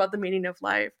 let's talk about the meaning of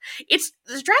life.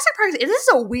 Jurassic Park, it is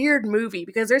a weird movie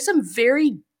because there's some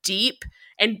very deep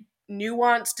and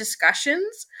nuanced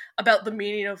discussions about the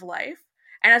meaning of life.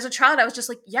 And as a child, I was just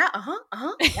like, yeah,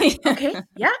 okay,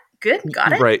 yeah. Good,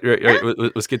 got it. Right. Yeah.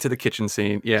 Let's get to the kitchen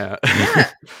scene. Yeah.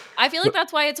 Yeah. I feel like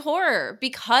that's why it's horror,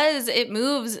 because it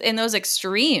moves in those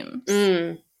extremes.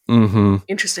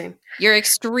 Interesting. You're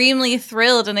extremely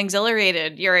thrilled and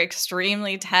exhilarated. You're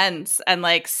extremely tense and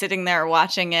like sitting there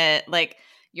watching it. Like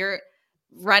you're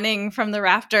running from the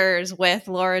rafters with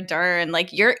Laura Dern.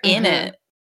 Like you're in it.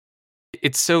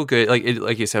 It's so good.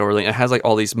 Like you said, Orly, it has like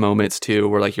all these moments too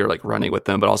where like you're like running with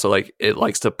them, but also like it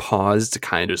likes to pause to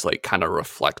kind of just like kind of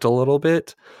reflect a little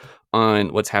bit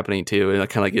on what's happening too, and it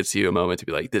kind of gets you a moment to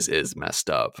be like, this is messed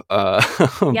up.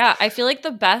 Yeah, I feel like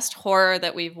the best horror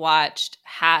that we've watched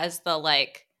has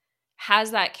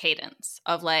that cadence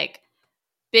of like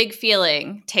big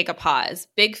feeling, take a pause,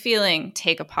 big feeling,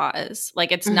 take a pause.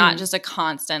 Like it's not just a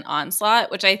constant onslaught,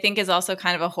 which I think is also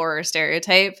kind of a horror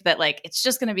stereotype that like it's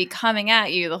just going to be coming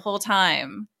at you the whole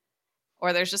time,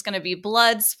 or there's just going to be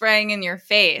blood spraying in your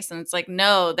face. And it's like,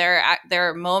 no, there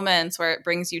are moments where it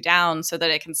brings you down so that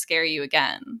it can scare you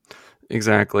again.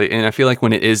 Exactly. And I feel like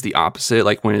when it is the opposite,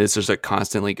 like when it is just like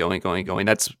constantly going,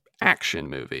 that's action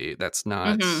movie. That's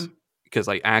not, because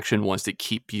like action wants to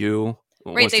keep you.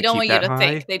 Right, they don't want you to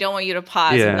think. They don't want you to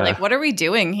pause and be like, what are we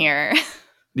doing here?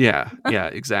 Yeah,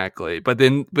 exactly. But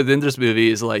then there's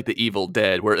movies like The Evil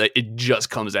Dead where like, it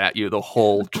just comes at you the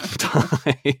whole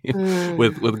time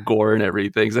with gore and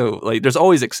everything. So like there's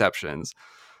always exceptions.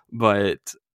 But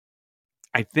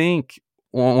I think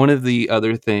one of the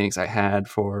other things I had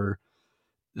for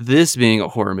this being a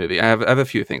horror movie, I have a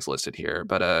few things listed here,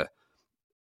 but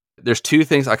there's two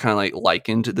things I kind of like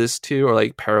likened this to or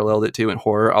like paralleled it to in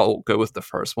horror. I'll go with the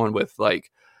first one with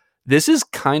like, this is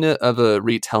kind of a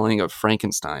retelling of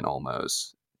Frankenstein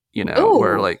almost,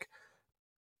 where like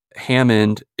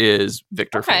Hammond is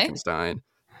Victor Frankenstein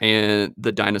and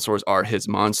the dinosaurs are his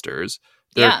monsters.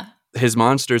 His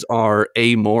monsters are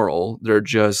amoral. They're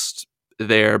just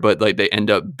there, but like they end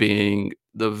up being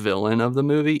the villain of the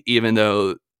movie, even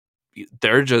though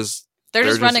they're just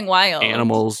running wild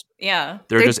animals. Yeah.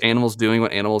 They're just animals doing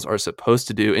what animals are supposed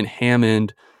to do. And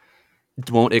Hammond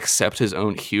won't accept his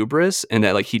own hubris and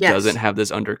that like he doesn't have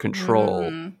this under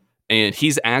control. And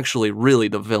he's actually really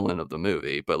the villain of the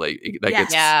movie, but like that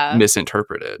gets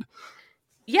misinterpreted.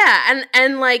 Yeah,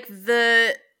 and like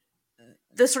the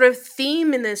sort of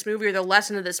theme in this movie or the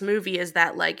lesson of this movie is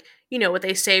that like, what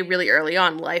they say really early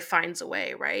on, life finds a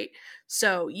way, right?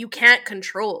 So you can't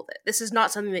control it. This is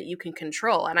not something that you can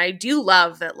control. And I do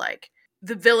love that like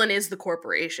the villain is the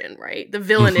corporation, right? The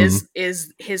villain is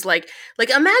his like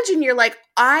imagine you're like,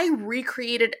 I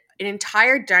recreated an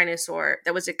entire dinosaur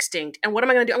that was extinct, and what am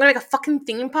I gonna do? I'm gonna make a fucking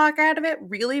theme park out of it?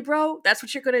 Really, bro? That's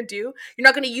what you're gonna do? You're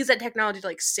not gonna use that technology to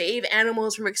like save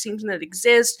animals from extinction that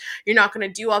exist. You're not gonna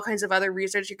do all kinds of other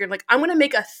research. You're gonna like, I'm gonna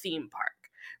make a theme park,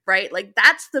 right? Like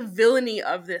that's the villainy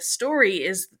of this story,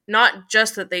 is not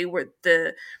just that they were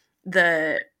the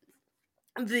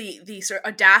sort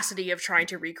of audacity of trying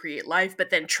to recreate life, but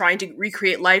then trying to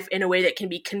recreate life in a way that can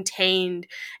be contained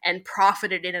and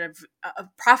profited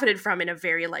from in a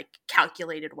very like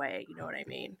calculated way. You know what I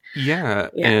mean? Yeah.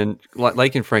 And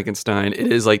like in Frankenstein,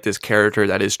 it is like this character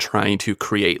that is trying to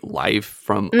create life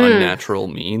from unnatural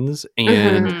means.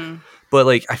 And but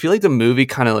like I feel like the movie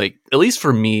kind of like, at least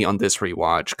for me on this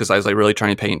rewatch, because I was like really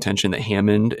trying to pay attention to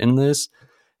Hammond in this.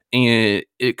 And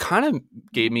it kind of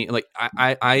gave me like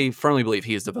I firmly believe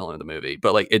he is the villain of the movie,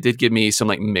 but like it did give me some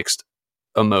like mixed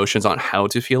emotions on how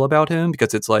to feel about him,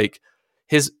 because it's like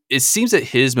it seems that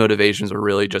his motivations are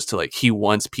really just to like, he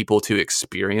wants people to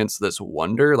experience this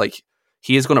wonder, like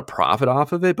he is going to profit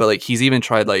off of it, but like he's even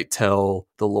tried like tell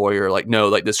the lawyer like, no,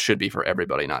 like this should be for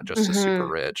everybody, not just the super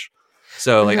rich.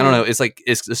 So like I don't know, it's like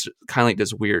it's just kind of like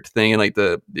this weird thing, and like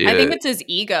I think it's his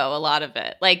ego, a lot of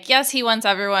it. Like yes, he wants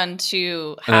everyone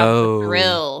to have the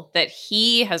thrill that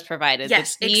he has provided, that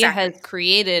he has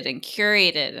created and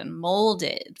curated and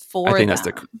molded for them.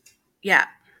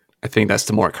 I think that's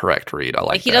the more correct read. I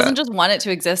like he doesn't just want it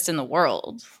to exist in the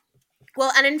world.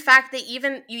 Well, and in fact, you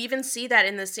even see that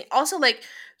in the scene. Also, like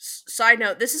side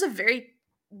note, this is a very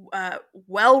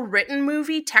well-written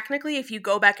movie technically if you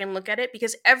go back and look at it,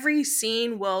 because every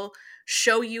scene will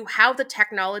show you how the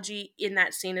technology in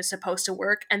that scene is supposed to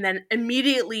work and then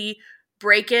immediately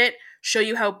break it, show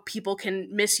you how people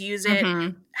can misuse it,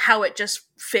 how it just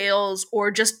fails or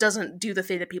just doesn't do the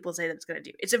thing that people say that it's going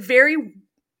to do. It's a very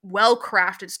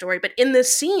well-crafted story, but in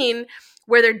this scene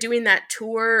where they're doing that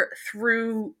tour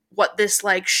through what this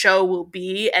like show will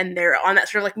be, and they're on that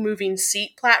sort of like moving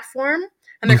seat platform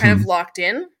and they're kind of locked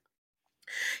in.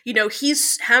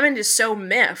 Hammond is so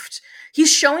miffed.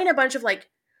 He's showing a bunch of like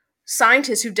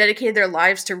scientists who've dedicated their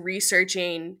lives to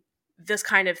researching this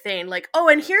kind of thing. Like, oh,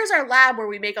 and here's our lab where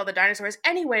we make all the dinosaurs.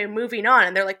 Anyway, moving on.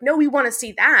 And they're like, no, we want to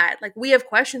see that. Like, we have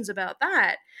questions about that.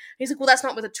 And he's like, well, that's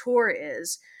not what the tour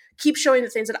is. Keep showing the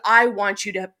things that I want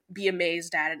you to be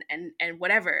amazed at and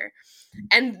whatever.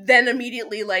 And then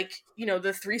immediately, like, you know,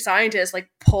 the three scientists like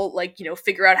pull, like, you know,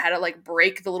 figure out how to like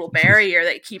break the little barrier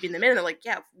that keeping them in. And they're like,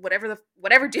 yeah, whatever,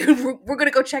 dude, we're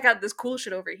gonna go check out this cool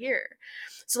shit over here.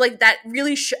 So like that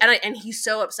really, and he's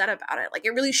so upset about it. Like,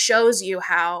 it really shows you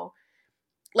how,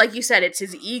 like you said, it's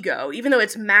his ego, even though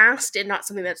it's masked and not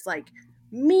something that's like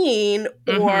mean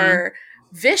or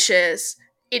vicious.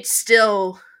 It's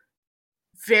still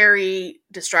very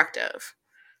destructive.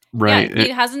 Right. Yeah, he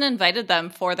hasn't invited them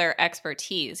for their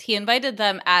expertise. He invited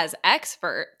them as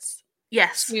experts.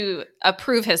 Yes. To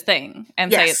approve his thing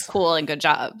and say it's cool and good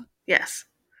job. Yes.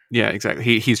 Yeah,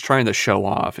 exactly. He's trying to show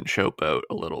off and showboat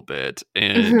a little bit.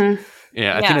 And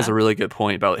I think that's a really good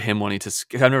point about him wanting to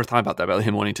I've never thought about that, about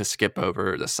him wanting to skip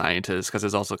over the scientists, because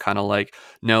it's also kind of like,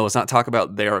 no, let's not talk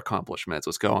about their accomplishments.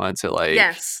 Let's go on to like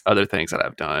other things that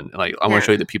I've done. Like, I want to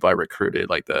show you the people I recruited,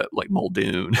 like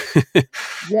Muldoon. And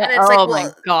it's like, my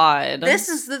God. This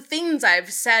is the things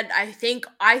I've said I think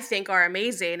are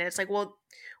amazing. And it's like, well,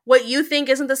 what you think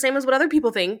isn't the same as what other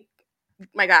people think,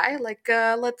 my guy. Like,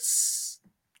 let's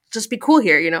just be cool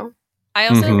here, you know? I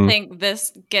also think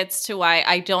this gets to why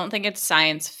I don't think it's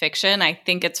science fiction. I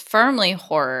think it's firmly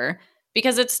horror,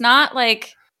 because it's not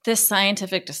like this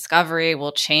scientific discovery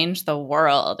will change the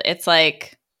world. It's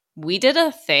like, we did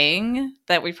a thing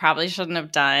that we probably shouldn't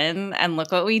have done, and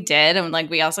look what we did. And like,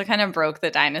 we also kind of broke the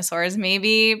dinosaurs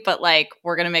maybe, but like,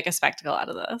 we're going to make a spectacle out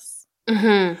of this.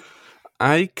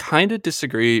 I kind of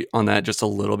disagree on that just a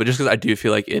little bit, just because I do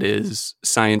feel like it is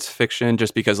science fiction,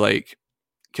 just because a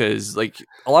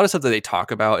lot of stuff that they talk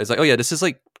about is like, oh yeah, this is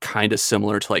like kind of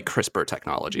similar to like CRISPR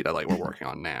technology that like we're working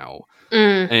on now.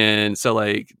 And so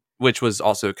like, which was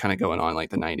also kind of going on like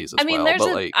the 90s as well. There's but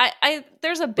a, like,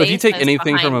 there's a but if you take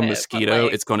anything from a it, mosquito,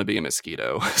 like, it's going to be a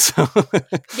mosquito. So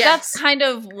that's kind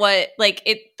of what, like,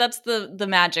 that's the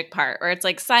magic part, where it's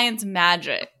like science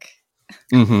magic.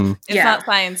 It's not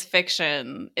science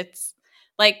fiction. It's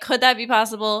like, could that be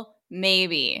possible?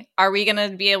 Maybe. Are we going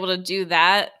to be able to do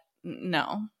that?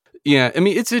 No. Yeah, I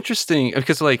mean, it's interesting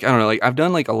because, like, I don't know, like, I've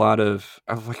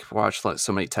like watched like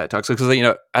so many TED Talks, because, you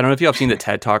know, I don't know if you have seen the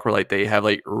TED Talk where like they have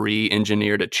like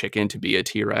re-engineered a chicken to be a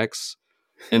T-Rex,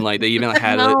 and like they even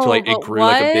had it to like, it grew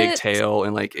like a big tail,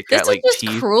 and like it got like just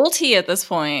teeth. Cruelty at this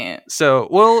point. So,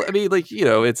 well, I mean, like, you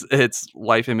know, it's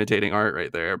life imitating art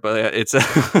right there, but it's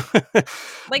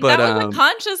like, that was a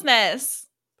consciousness.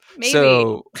 Maybe.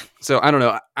 So I don't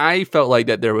know. I felt like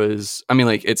that there was, I mean,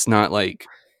 like, it's not like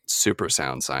super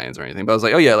sound science or anything, but I was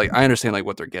like, oh yeah, like, I understand like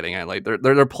what they're getting at. Like,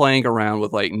 they're playing around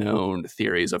with like known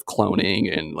theories of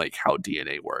cloning and like how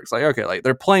DNA works. Like, okay, like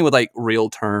they're playing with like real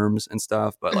terms and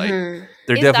stuff, but like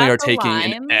they definitely are taking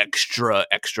an extra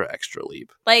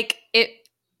leap. Like, it,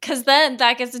 because then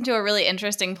that gets into a really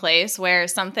interesting place where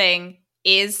something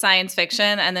is science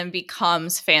fiction and then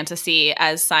becomes fantasy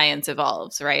as science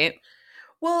evolves, right?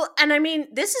 Well, and I mean,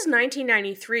 this is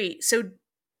 1993, so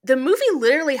the movie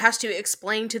literally has to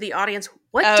explain to the audience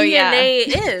what DNA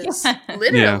is.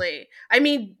 Literally. Yeah. I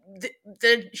mean,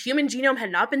 the human genome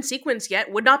had not been sequenced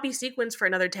yet, would not be sequenced for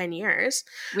another 10 years.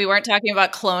 We weren't talking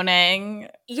about cloning.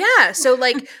 Yeah, so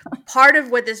like part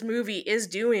of what this movie is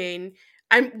doing,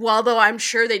 although I'm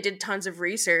sure they did tons of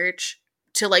research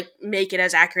to like make it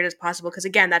as accurate as possible, because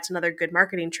again, that's another good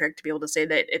marketing trick, to be able to say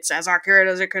that it's as accurate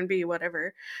as it can be,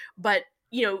 whatever. But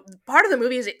you know, part of the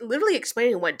movie is literally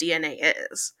explaining what DNA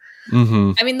is.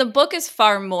 I mean, the book is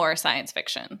far more science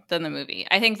fiction than the movie.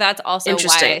 I think that's also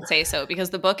why I say so,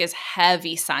 because the book is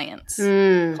heavy science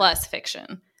plus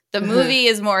fiction. The movie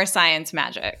is more science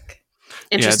magic.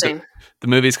 Interesting. Yeah, the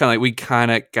movie's kind of like, we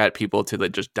kind of got people to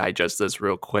like just digest this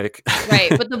real quick. Right.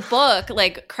 But the book,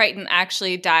 like, Crichton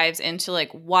actually dives into like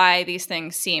why these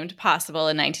things seemed possible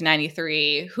in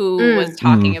 1993, who was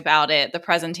talking about it, the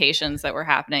presentations that were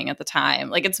happening at the time.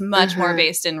 Like, it's much more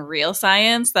based in real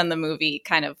science than the movie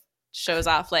kind of shows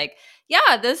off. Like,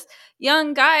 yeah, this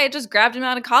young guy just grabbed him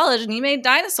out of college and he made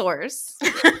dinosaurs.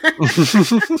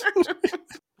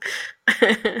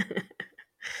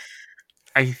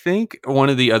 I think one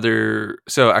of the other,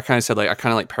 so I kind of said like, I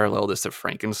kind of like parallel this to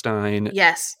Frankenstein.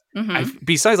 Yes.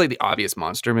 Besides like the obvious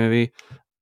monster movie,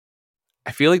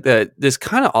 I feel like that this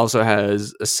kind of also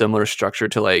has a similar structure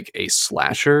to like a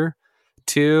slasher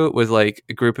too, with like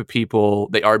a group of people,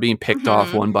 they are being picked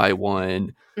off one by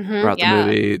one throughout the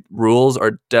movie. Rules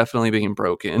are definitely being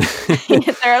broken.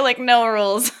 There are like no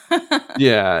rules.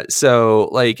 Yeah. So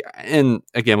like, and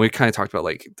again, we kind of talked about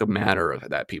like the manner of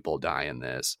that people die in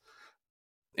this.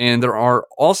 And there are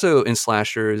also in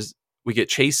slashers, we get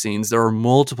chase scenes. There are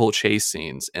multiple chase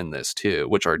scenes in this too,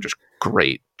 which are just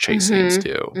great chase scenes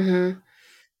too. Mm-hmm.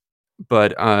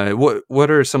 But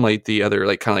what are some like the other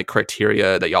like kind of like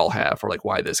criteria that y'all have for like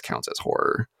why this counts as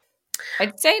horror?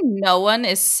 I'd say no one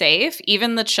is safe.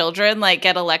 Even the children like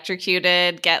get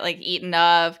electrocuted, get like eaten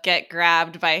up, get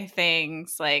grabbed by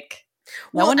things. Like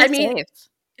no one is safe.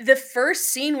 The first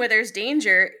scene where there's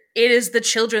danger, it is the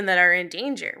children that are in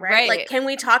danger, right? Like, can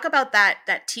we talk about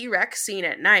that T-Rex scene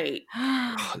at night?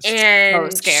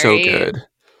 And so scary. So good.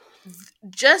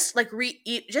 Just like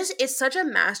it's such a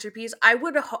masterpiece. I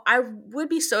would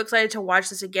be so excited to watch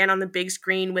this again on the big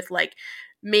screen with like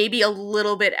maybe a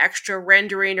little bit extra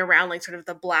rendering around like sort of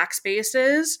the black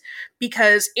spaces,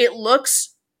 because it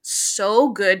looks so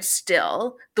good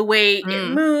still. The way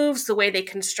it moves, the way they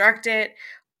construct it.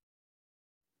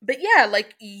 But yeah,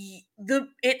 like the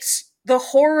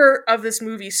horror of this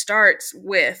movie starts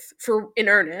with, in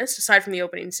earnest, aside from the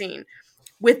opening scene,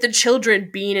 with the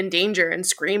children being in danger and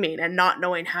screaming and not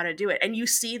knowing how to do it. And you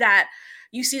see that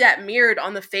mirrored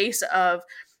on the face of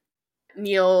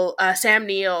Sam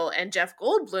Neill and Jeff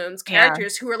Goldblum's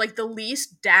characters, who are like the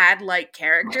least dad-like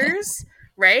characters,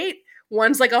 right?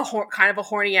 One's like kind of a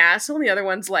horny asshole, and the other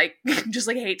one's like just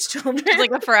like hates children. Just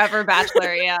like a forever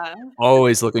bachelor, yeah.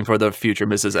 Always looking for the future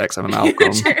Mrs. X and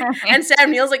Malcolm. And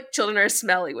Sam Neill's like, children are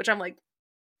smelly, which I'm like,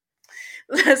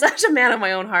 such a man of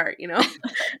my own heart, you know?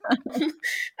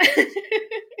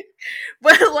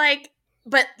 but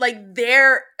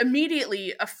they're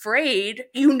immediately afraid.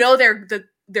 You know,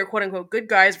 they're quote unquote good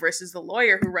guys versus the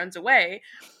lawyer who runs away,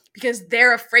 because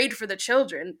they're afraid for the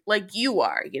children, like you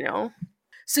are, you know?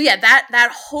 So yeah,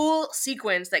 that whole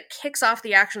sequence that kicks off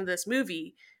the action of this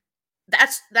movie,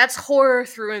 that's horror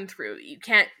through and through. You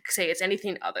can't say it's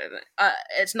anything other than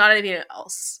it's not anything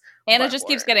else. And it just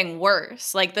keeps getting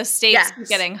worse. Like the stakes keep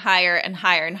getting higher and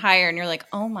higher and higher, and you're like,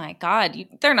 oh my god,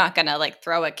 they're not gonna like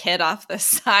throw a kid off the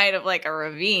side of like a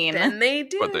ravine. And they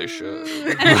do, but they should.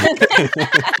 And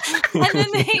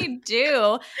then they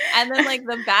do, and then like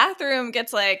the bathroom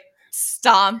gets like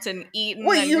stomped and eaten.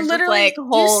 Well, and you literally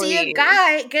you see a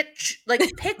guy get like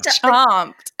picked up,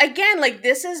 chomped. Again, like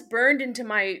this is burned into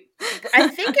my. I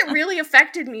think it really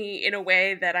affected me in a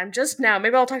way that I'm just now.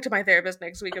 Maybe I'll talk to my therapist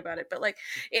next week about it. But like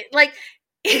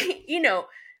it, you know,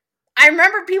 I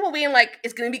remember people being like,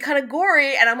 "It's going to be kind of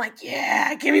gory," and I'm like,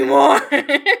 "Yeah, give me more."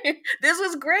 This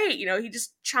was great. You know, he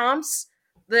just chomps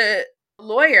the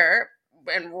lawyer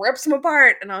and rips him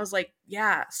apart, and I was like,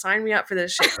 yeah, sign me up for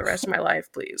this shit for the rest of my life,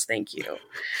 please. Thank you.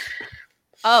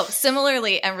 Oh,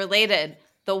 similarly and related,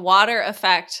 the water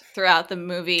effect throughout the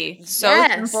movie, so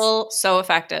simple, so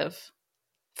effective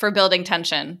for building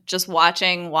tension. Just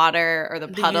watching water or the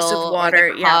puddle use of water,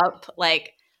 or the cup,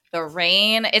 like the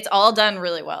rain, it's all done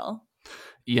really well.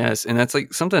 Yes, and that's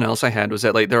like something else I had was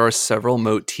that like there are several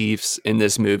motifs in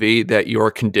this movie that you're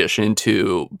conditioned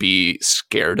to be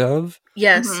scared of.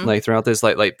 Yes. Like throughout this,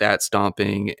 like that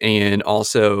stomping, and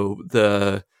also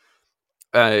the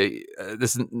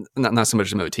this is not so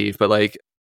much a motif, but like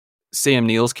Sam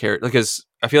Neill's character, because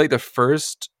I feel like the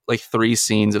first like 3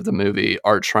 scenes of the movie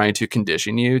are trying to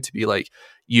condition you to be like,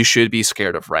 you should be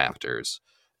scared of raptors.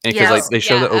 And because like they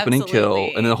show the opening kill,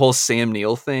 and the whole Sam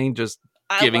Neill thing, just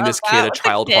giving this kid a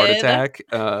child heart attack.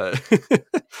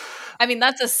 I mean,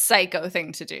 that's a psycho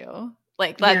thing to do.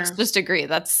 Like, let's just agree,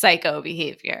 that's psycho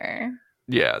behavior.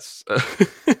 Yes.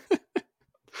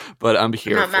 But I'm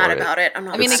here. I'm not mad about it. I'm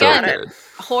not. I mean, again,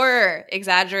 horror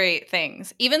exaggerate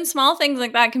things. Even small things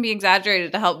like that can be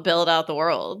exaggerated to help build out the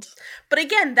world. But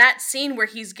again, that scene where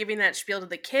he's giving that spiel to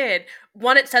the kid,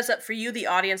 one, it sets up for you, the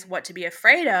audience, what to be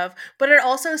afraid of, but it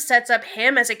also sets up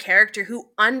him as a character who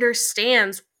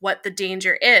understands what the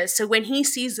danger is. So when he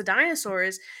sees the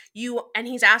dinosaurs, and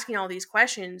he's asking all these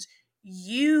questions,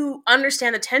 you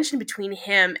understand the tension between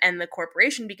him and the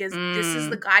corporation, because this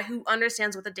is the guy who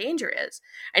understands what the danger is.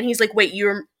 And he's like, wait,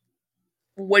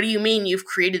 what do you mean you've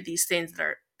created these things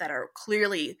that are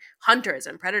clearly hunters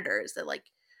and predators, that like,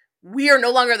 we are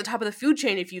no longer at the top of the food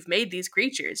chain if you've made these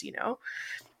creatures, you know?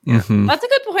 Mm-hmm. That's a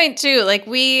good point too. Like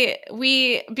we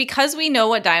because we know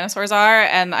what dinosaurs are,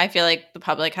 and I feel like the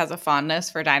public has a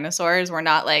fondness for dinosaurs, we're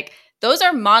not like, those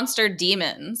are monster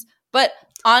demons. But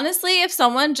honestly, if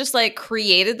someone just like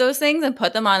created those things and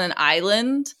put them on an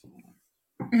island,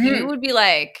 you would be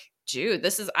like, dude,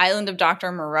 this is Island of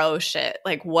Dr. Moreau shit.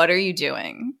 Like, what are you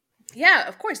doing? Yeah,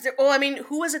 of course. Well, I mean,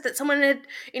 who was it that someone had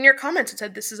in your comments had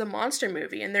said this is a monster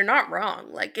movie, and they're not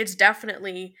wrong. Like, it's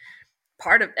definitely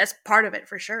part of it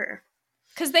for sure.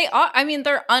 Because they are, I mean,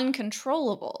 they're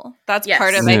uncontrollable. That's Yes.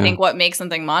 part of, Yeah. I think, what makes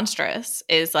something monstrous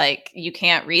is like you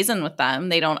can't reason with them.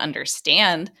 They don't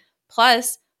understand.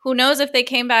 Plus, who knows if they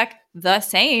came back the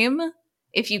same,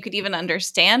 if you could even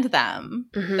understand them.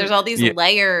 Mhm. There's all these Yeah.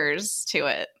 layers to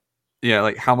it. Yeah,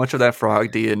 like how much of that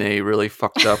frog DNA really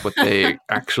fucked up what they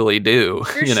actually do,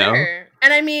 For you know? sure.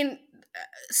 And I mean,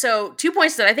 so 2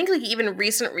 points that I think like even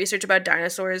recent research about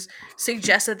dinosaurs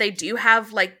suggests that they do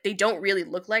have like they don't really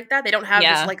look like that. They don't have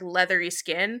Yeah. this like leathery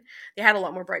skin. They had a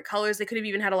lot more bright colors. They could have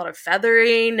even had a lot of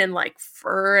feathering and like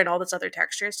fur and all this other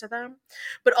textures to them.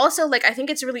 But also like I think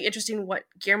it's really interesting what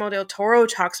Guillermo del Toro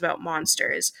talks about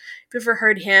monsters. If you've ever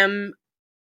heard him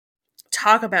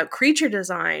talk about creature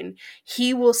design,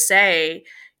 he will say,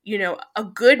 you know, a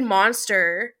good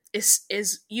monster is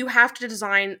you have to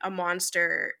design a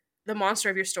monster, the monster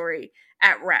of your story,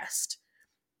 at rest.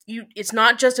 It's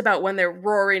not just about when they're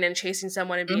roaring and chasing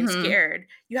someone and being Mhm. scared.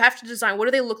 You have to design what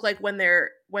do they look like when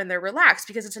they're relaxed,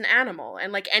 because it's an animal,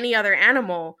 and like any other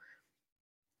animal,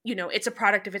 you know, it's a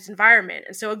product of its environment.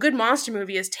 And so a good monster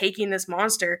movie is taking this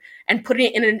monster and putting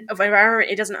it in an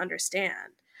environment it doesn't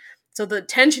understand. So the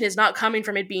tension is not coming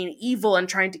from it being evil and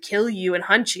trying to kill you and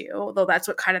hunt you, although that's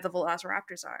what kind of the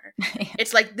velociraptors are.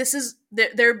 It's like this is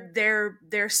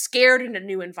they're scared in a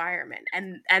new environment,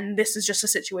 and this is just a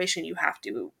situation you have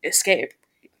to escape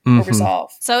or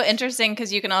resolve. So interesting,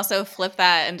 because you can also flip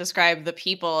that and describe the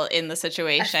people in the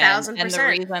situation 1000%. and the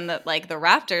reason that like the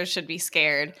raptors should be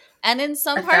scared. And in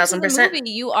some 1000%. parts of the movie,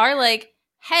 you are like,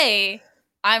 "Hey,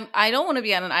 I don't want to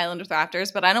be on an island with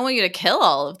raptors, but I don't want you to kill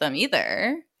all of them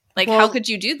either. Like, Well, how could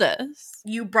you do this?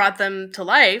 You brought them to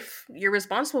life. You're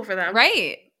responsible for them,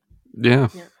 Right? Yeah.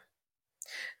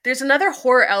 There's another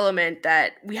horror element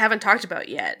that we haven't talked about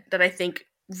yet that I think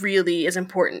really is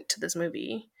important to this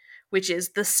movie, which is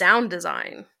the sound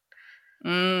design.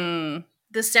 Mm.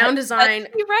 The sound design,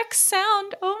 that T-Rex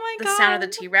sound. Oh my the god! sound of the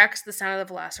T-Rex, the sound of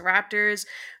the Velociraptors,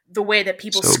 the way that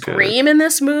people So scream in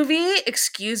this movie.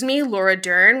 Excuse me, Laura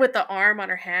Dern with the arm on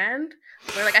her hand.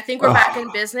 We're like, I think we're Ugh. back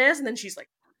in business, and then she's like,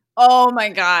 Oh my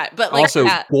god! But like Also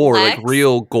that gore, Lex, like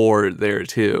real gore there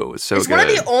too. So it's good. one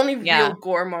of the only Yeah. real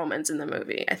gore moments in the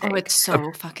movie, I think. oh, it's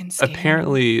so fucking scary.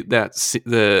 Apparently that's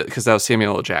because that was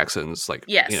Samuel L. Jackson's like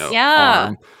Yes. you know Yeah.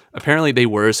 arm. Apparently they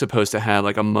were supposed to have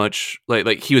like a much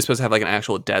like he was supposed to have like an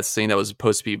actual death scene that was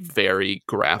supposed to be very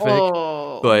graphic,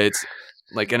 Oh. but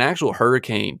like an actual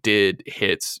hurricane did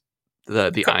hit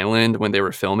the island when they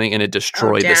were filming, and it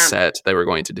destroyed the damn. set they were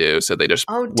going to do. So they just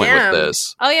Oh, went damn. with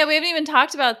this. Oh yeah, we haven't even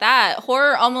talked about that.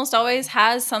 Horror almost always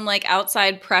has some like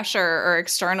outside pressure or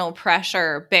external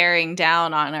pressure bearing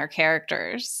down on our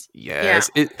characters. Yes,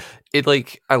 it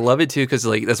like I love it too because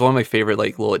like that's one of my favorite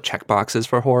like little check boxes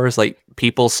for horrors. Like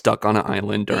people stuck on an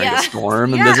island during Yeah. a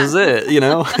storm, and this is it. You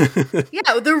know.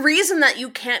 Yeah, the reason that you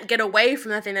can't get away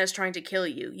from the thing that's trying to kill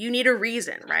you. You need a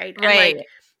reason, right? And Right. like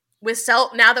with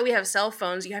now that we have cell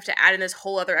phones, you have to add in this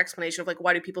whole other explanation of like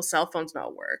why do people's cell phones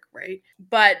not work, right?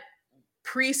 But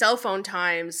pre-cell phone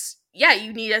times, yeah,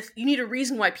 you need a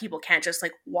reason why people can't just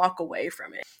like walk away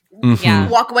from it. Mhm. Yeah.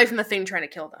 Walk away from the thing trying to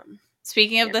kill them.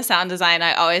 Speaking of the sound design,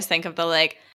 I always think of the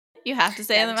like you have to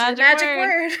say the That's magic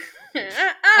word. word.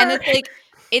 And it's like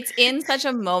it's in such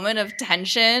a moment of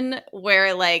tension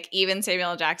where like even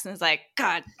Samuel L. Jackson is like,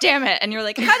 God damn it. And you're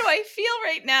like, how do I feel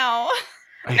right now?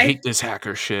 I hate this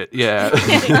hacker shit. Yeah.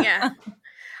 Yeah.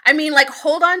 I mean, like,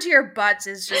 hold on to your butts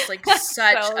is just like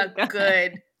such So a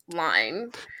good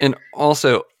line. And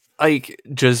also, like,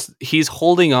 just he's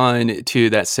holding on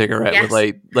to that cigarette Yes.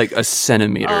 with like a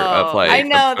centimeter of like. I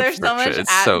know of there's so much, friction.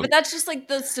 It's but that's just like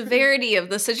the severity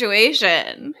of the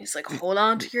situation. He's like, hold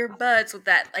on to your butts with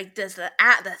that, like, does the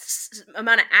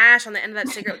amount of ash on the end of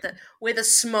that cigarette, with the way the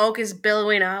smoke is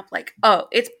billowing up, like, oh,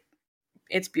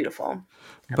 it's beautiful.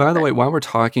 By the way, while we're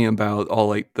talking about all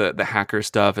like the hacker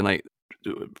stuff and like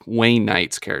Wayne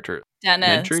Knight's character,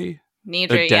 Dennis. Nedry?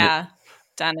 Nedry, yeah.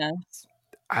 Dennis.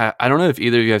 I don't know if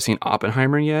either of you have seen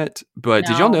Oppenheimer yet, but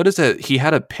did y'all No. notice that he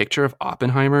had a picture of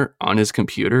Oppenheimer on his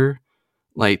computer,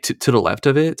 like to the left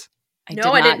of it? I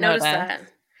No, I didn't know notice that.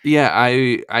 Yeah,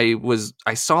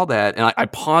 I saw that and I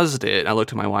paused it and I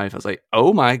looked at my wife. I was like,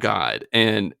 "Oh my god!"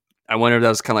 And I wonder if that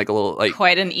was kind of like a little like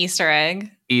Quite an Easter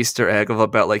egg. Easter egg of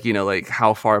about like like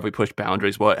how far have we pushed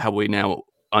boundaries? What have we now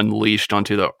unleashed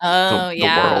onto the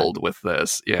world with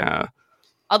this? Yeah.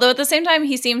 Although at the same time,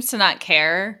 he seems to not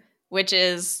care, which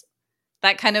is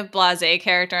that kind of blasé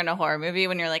character in a horror movie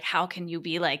when you're like, how can you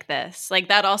be like this? Like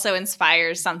that also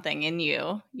inspires something in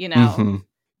you, you know? Mhm.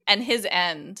 And his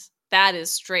end, that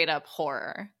is straight up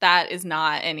horror. That is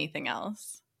not anything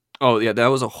else. Oh yeah, that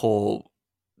was a whole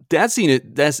that scene,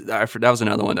 that was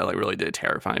another one that like really did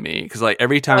terrify me because like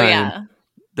every time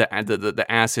the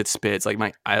acid spits, like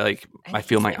I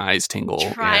feel my eyes tingle.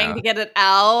 Trying to get it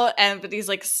out, but he's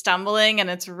like stumbling, and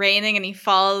it's raining, and he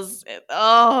falls.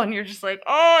 And you're just like,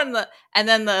 and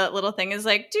then the little thing is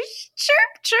like,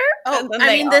 chirp, chirp. Oh,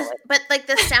 I mean, but like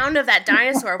the sound of that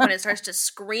dinosaur when it starts to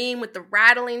scream with the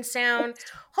rattling sound,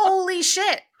 holy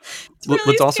shit! Really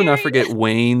Let's also not forget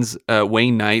Wayne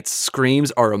Knight's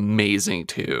screams are amazing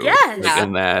too. Yes,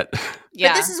 in that.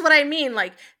 Yeah. But this is what I mean.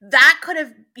 Like that could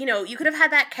have, you could have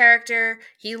had that character.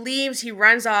 He leaves, he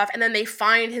runs off, and then they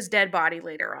find his dead body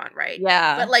later on, right?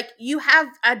 Yeah. But like you have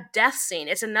a death scene.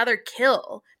 It's another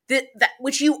kill that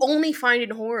which you only find in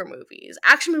horror movies.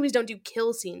 Action movies don't do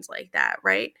kill scenes like that,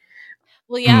 right?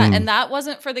 Well, yeah, and that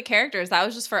wasn't for the characters. That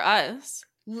was just for us.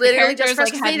 Literally just for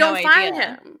us because they don't find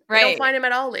him. Right. They don't find him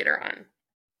at all later on.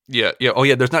 Yeah. Oh,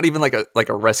 yeah. There's not even like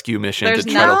a rescue mission to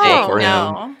try to look for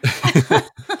him.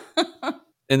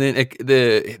 And then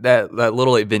that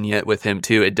little like, vignette with him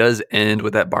too. It does end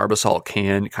with that Barbasol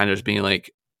can kind of just being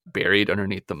like buried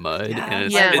underneath the mud,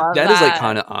 and that is like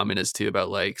kind of ominous too about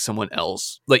like someone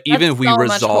else. Like even if we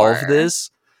resolve this,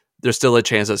 there's still a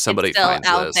chance that somebody finds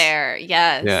out this there.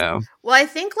 Yes. Yeah. Well, I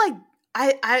think like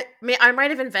I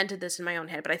might have invented this in my own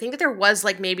head, but I think that there was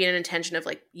like maybe an intention of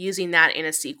like using that in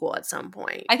a sequel at some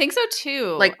point. I think so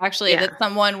too. Like actually, that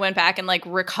someone went back and like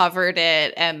recovered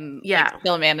it and like,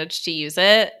 still managed to use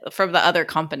it from the other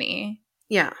company.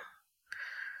 Yeah.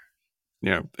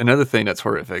 Yeah. Another thing that's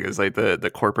horrific is like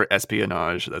the corporate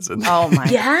espionage that's in there. Oh my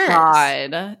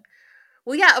God.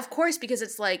 Well, yeah, of course, because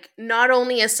it's like not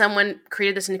only has someone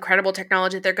created this incredible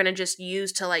technology that they're going to just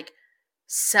use to like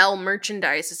sell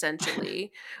merchandise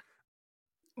essentially,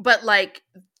 but like,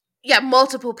 yeah,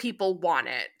 multiple people want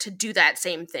it to do that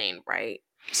same thing, right?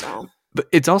 So, but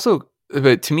it's also,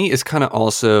 but to me, it's kind of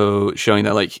also showing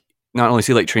that like not only is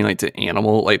he like trained like the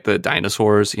animal, like the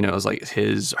dinosaurs, it was like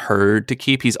his herd to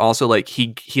keep. He's also like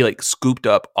he like scooped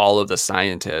up all of the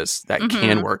scientists that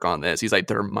can work on this. He's like,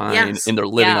 they're mine, and they're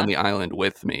living on the island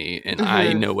with me, and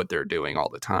I know what they're doing all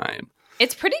the time.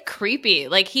 It's pretty creepy.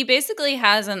 Like he basically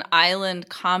has an island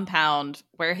compound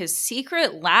where his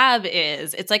secret lab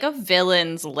is. It's like a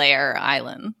villain's lair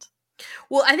island.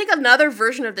 Well, I think another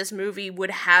version of this movie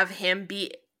would have him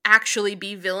actually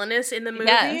be villainous in the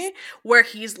movie, where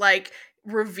he's like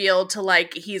revealed to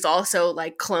like he's also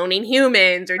like cloning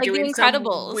humans or like doing some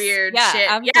weird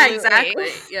shit. Absolutely. Yeah, exactly.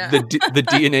 Yeah. The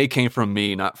DNA came from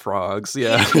me, not frogs.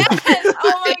 Yeah. Yes.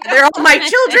 Oh my God. They're all my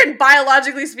children,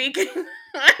 biologically speaking.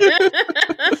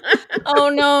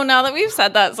 Oh no, now that we've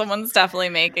said that, someone's definitely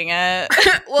making it.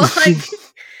 Well, like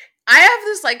I have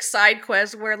this like side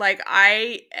quest where like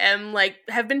I am like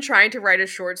have been trying to write a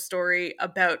short story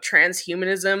about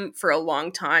transhumanism for a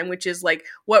long time, which is like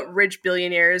what rich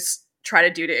billionaires try to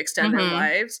do to extend their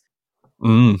lives.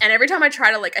 And every time I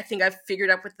try to like, I think I've figured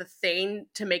out with the thing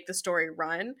to make the story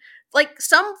run. Like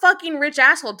some fucking rich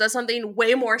asshole does something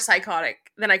way more psychotic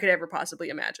than I could ever possibly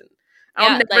imagine.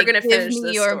 I'm never like, gonna finish give me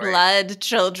this your story. Blood,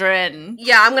 children.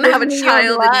 Yeah, I'm gonna have a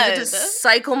child that needs to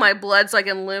cycle my blood so I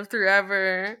can live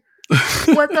forever.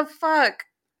 What the fuck?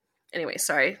 Anyway,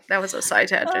 sorry, that was a side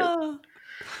tangent.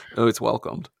 Oh, it's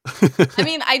welcomed. I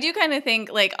mean, I do kind of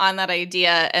think like on that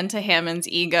idea and to Hammond's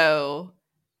ego,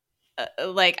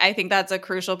 like I think that's a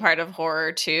crucial part of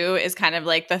horror too. Is kind of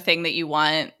like the thing that you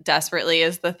want desperately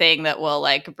is the thing that will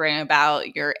like bring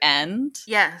about your end.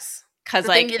 Yes. Because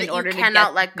like in order to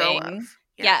cannot let go of.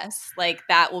 Yes, like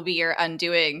that will be your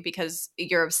undoing because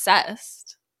you're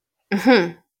obsessed.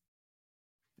 Mm-hmm.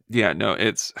 Yeah, no,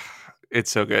 it's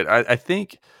so good. I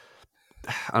think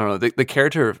I don't know the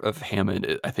character of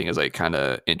Hammond. I think is like kind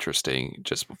of interesting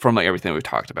just from like everything we've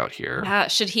talked about here. Yeah,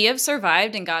 should he have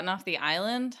survived and gotten off the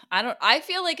island? I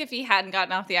feel like if he hadn't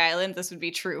gotten off the island, this would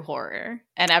be true horror,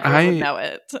 and everyone would know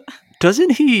it.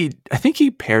 Doesn't he? I think he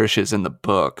perishes in the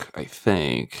book. I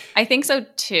think so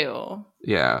too.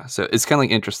 Yeah, so it's kind of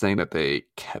like interesting that they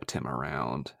kept him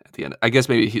around at the end. I guess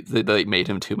maybe they made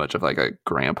him too much of like a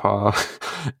grandpa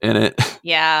in it.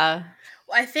 Yeah.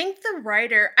 I think the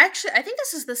writer, actually, I think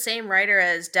this is the same writer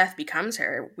as Death Becomes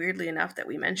Her, weirdly enough, that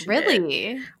we mentioned it.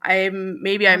 Really? I'm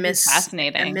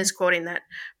misquoting that.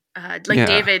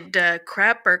 David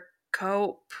Krepp or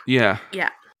Cope. Yeah.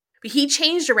 Yeah. But he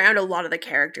changed around a lot of the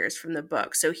characters from the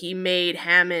book. So he made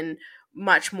Hammond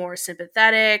much more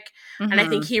sympathetic. And I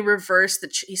think he reversed,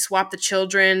 he swapped the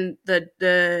children,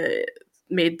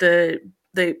 made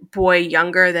the boy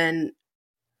younger than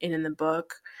in the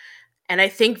book. And I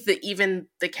think that even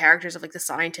the characters of like the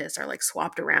scientists are like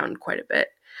swapped around quite a bit.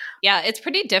 Yeah, it's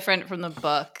pretty different from the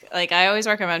book. Like, I always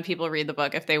recommend people read the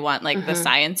book if they want like the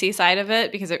science-y side of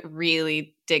it, because it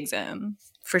really digs in.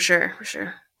 For sure, for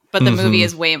sure. But the movie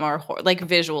is way more like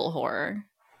visual horror.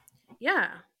 Yeah.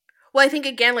 Well, I think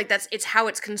again, like it's how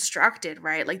it's constructed,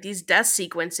 right? Like these death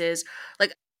sequences,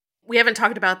 like we haven't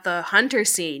talked about the hunter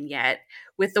scene yet,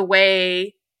 with the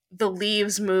way the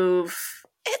leaves move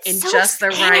in so just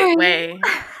scary. The right way.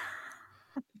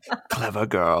 Clever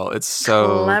girl. It's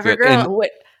so clever good. Girl.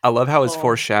 And I love how it's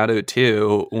foreshadowed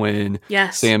too when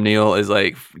Sam Neill is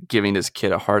like giving this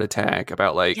kid a heart attack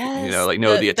about like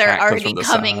the attack they're already comes from the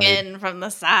coming side. in from the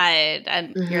side,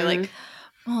 and you're like,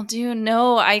 well, do you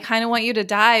know, I kind of want you to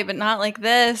die, but not like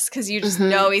this, because you just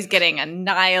know he's getting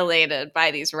annihilated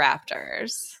by these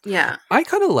raptors. Yeah, I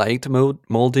kind of liked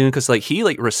Muldoon because like he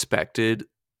like respected.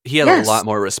 He had a lot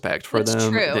more respect for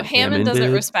them. True. Than Hammond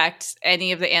doesn't respect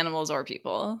any of the animals or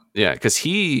people. Yeah, because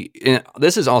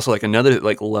this is also like another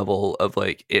like level of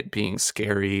like it being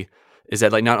scary. Is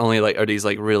that like not only like are these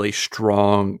like really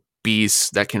strong beasts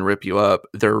that can rip you up,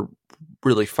 they're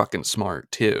really fucking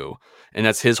smart too. And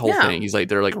that's his whole thing. He's like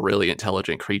they're like really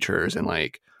intelligent creatures, and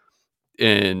like,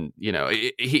 and you know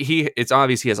it's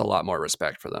obvious he has a lot more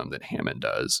respect for them than Hammond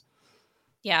does.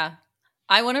 Yeah.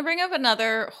 I want to bring up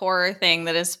another horror thing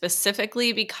that is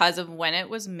specifically because of when it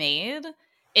was made.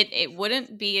 It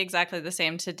wouldn't be exactly the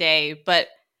same today, but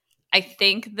I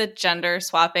think the gender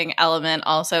swapping element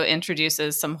also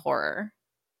introduces some horror.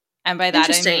 And by that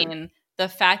I mean the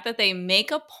fact that they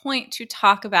make a point to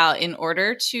talk about, in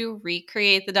order to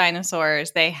recreate the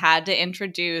dinosaurs, they had to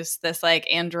introduce this like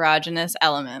androgynous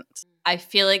element. I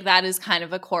feel like that is kind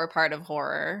of a core part of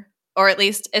horror. Or at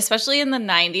least, especially in the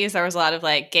 90s, there was a lot of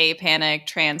like gay panic,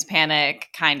 trans panic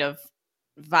kind of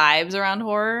vibes around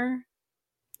horror.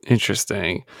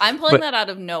 Interesting. I'm pulling that out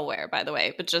of nowhere, by the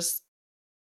way, but just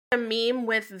a meme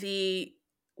with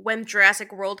when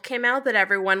Jurassic World came out that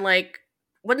everyone like,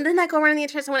 didn't that go around the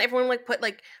internet? When everyone like put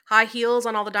like high heels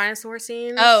on all the dinosaur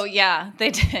scenes? Oh yeah,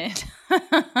 they did.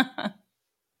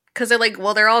 Because they're like,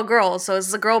 well, they're all girls, so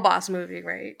it's a girl boss movie,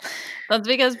 right? That's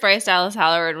because Bryce Dallas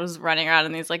Howard was running around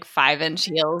in these like 5-inch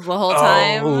heels the whole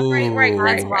time.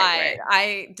 Right.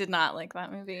 I did not like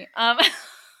that movie.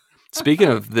 Speaking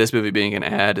of this movie being an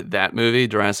ad, that movie,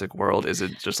 Jurassic World, is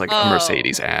it just like a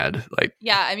Mercedes ad? Like,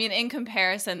 yeah, I mean, in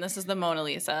comparison, this is the Mona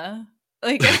Lisa.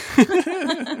 Like,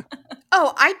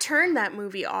 I turned that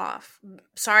movie off.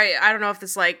 Sorry, I don't know if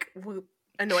this like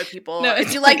annoy people. No,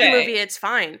 if you like the movie, it's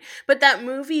fine. But that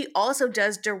movie also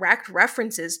does direct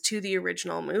references to the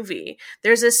original movie.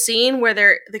 There's a scene where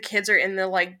the kids are in the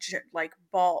like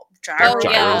ball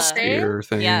gyrosphere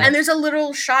thing. Yeah. And there's a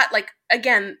little shot, like,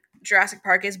 again, Jurassic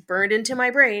Park is burned into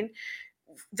my brain.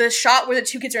 The shot where the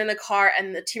two kids are in the car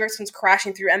and the T-Rex comes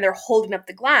crashing through and they're holding up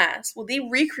the glass. Well, they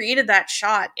recreated that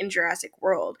shot in Jurassic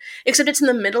World, except it's in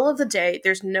the middle of the day.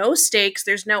 There's no stakes.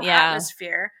 There's no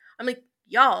atmosphere. I'm like,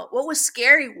 y'all, what was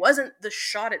scary wasn't the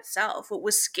shot itself. What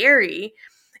was scary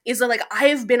is that, like, I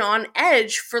have been on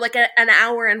edge for, like, an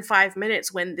hour and 5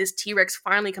 minutes when this T-Rex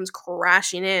finally comes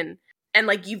crashing in. And,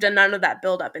 like, you've done none of that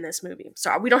build-up in this movie.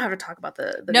 So we don't have to talk about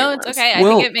the No, it's okay. I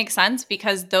think it makes sense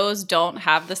because those don't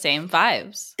have the same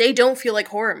vibes. They don't feel like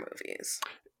horror movies.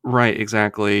 Right,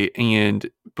 exactly.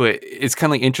 But it's kind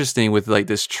of like interesting with, like,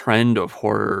 this trend of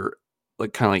horror,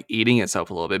 like, kind of like eating itself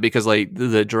a little bit. Because, like,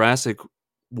 the Jurassic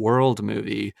World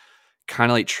movie kind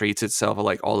of like treats itself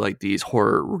like all like these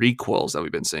horror requels that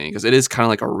we've been seeing, because it is kind of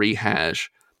like a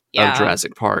rehash of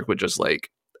Jurassic Park with just like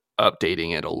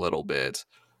updating it a little bit.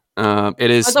 It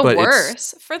is for the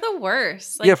worse.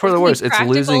 Like, for the worse. It's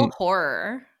losing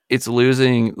horror. It's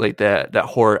losing like that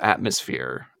horror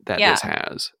atmosphere that this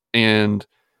has, and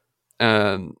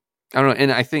I don't know.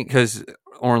 And I think because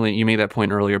Orly, you made that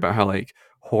point earlier about how like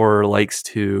horror likes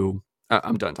to.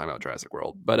 I'm done talking about Jurassic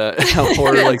World, but how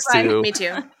horror likes to. Me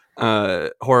too.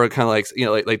 Horror kind of likes, you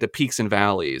know, like the peaks and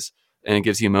valleys, and it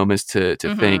gives you moments to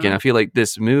think. And I feel like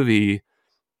this movie,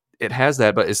 it has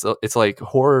that, but it's like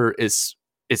horror it's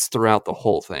throughout the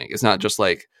whole thing. It's not just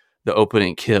like the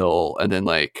opening kill and then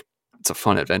like it's a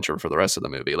fun adventure for the rest of the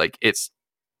movie. Like it's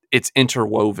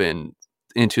interwoven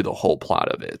into the whole plot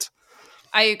of it.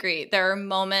 I agree. There are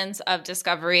moments of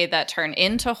discovery that turn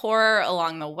into horror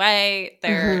along the way.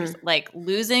 There's like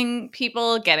losing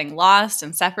people, getting lost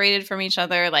and separated from each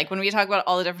other. Like when we talk about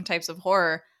all the different types of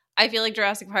horror, I feel like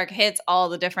Jurassic Park hits all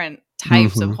the different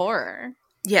types of horror.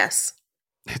 Yes.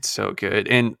 It's so good.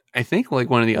 And I think like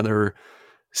one of the other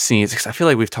scenes, because I feel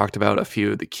like we've talked about a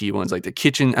few of the key ones, like the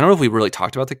kitchen. I don't know if we really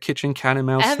talked about the kitchen cat and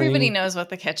mouse Everybody thing. knows what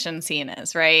the kitchen scene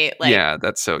is, right? Like, yeah,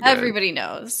 that's so good. Everybody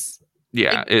knows.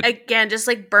 Yeah, again, just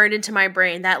like burned into my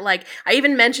brain that like I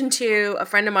even mentioned to a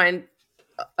friend of mine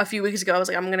a few weeks ago. I was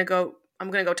like, I'm gonna go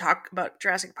talk about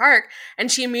Jurassic Park,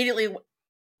 and she immediately,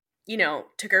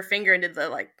 took her finger and did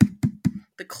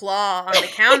the claw on the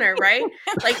counter, right?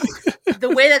 Like the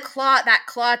way that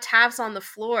claw taps on the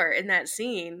floor in that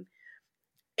scene.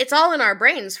 It's all in our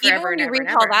brains forever and ever and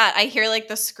ever. That, I hear like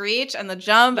the screech and the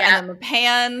jump and then the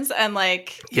pans and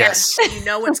like yes, you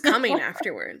know what's coming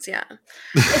afterwards. Yeah,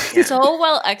 it's so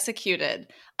well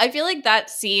executed. I feel like that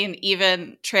scene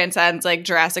even transcends like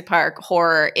Jurassic Park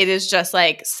horror. It is just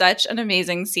like such an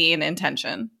amazing scene in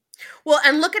tension. Well,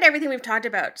 and look at everything we've talked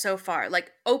about so far.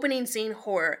 Like opening scene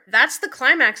horror, that's the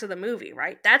climax of the movie,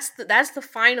 right? That's the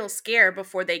final scare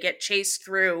before they get chased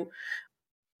through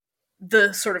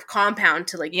the sort of compound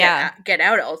to like get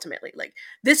out ultimately. Like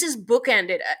this is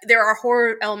bookended. There are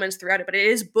horror elements throughout it, but it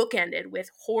is bookended with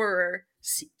horror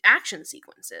action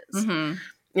sequences. Mm-hmm.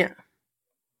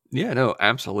 Yeah, no,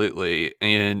 absolutely.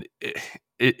 And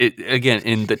it again,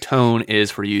 and the tone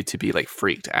is for you to be like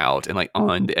freaked out and like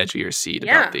on the edge of your seat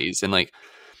about these. And like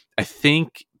I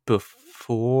think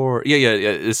before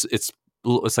it's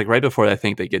like right before I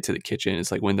think they get to the kitchen.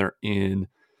 It's like when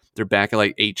they're back at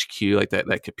like HQ, like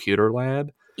that computer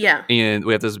lab. Yeah. And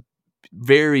we have this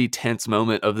very tense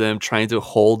moment of them trying to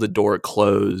hold the door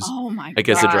closed. Oh my I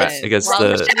guess god!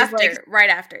 Right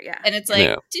after, yeah. And it's like,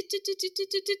 and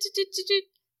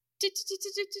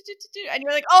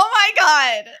you're like, oh my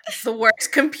god, it's the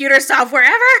worst computer software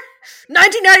ever.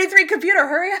 1993 computer,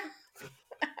 hurry up.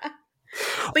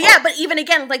 But yeah, but even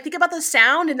again, like think about the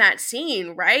sound in that scene,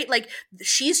 right? Like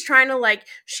she's trying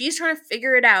to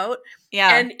figure it out.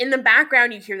 Yeah. And in the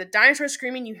background, you hear the dinosaurs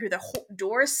screaming, you hear the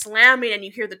door slamming, and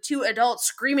you hear the two adults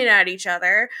screaming at each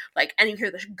other, like, and you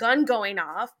hear the gun going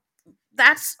off.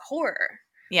 That's horror.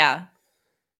 Yeah.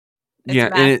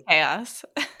 It's chaos.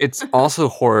 It's also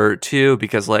horror too,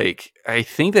 because like I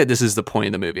think that this is the point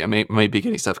of the movie. I might be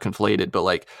getting stuff conflated, but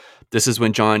like this is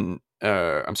when Richard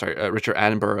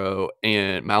Attenborough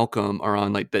and Malcolm are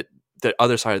on like the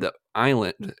other side of the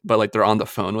island, but like they're on the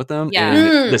phone with them. Yeah.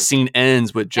 And the scene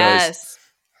ends with just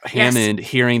Hammond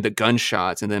hearing the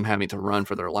gunshots and them having to run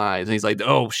for their lives. And he's like,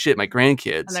 oh shit, my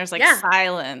grandkids. And there's like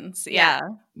silence. Yeah.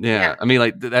 I mean,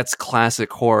 like that's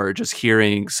classic horror, just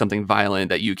hearing something violent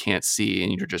that you can't see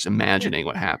and you're just imagining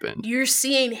what happened. You're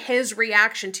seeing his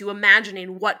reaction to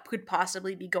imagining what could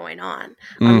possibly be going on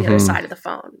the other side of the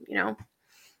phone, you know?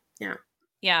 Yeah.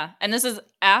 Yeah. And this is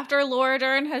after Laura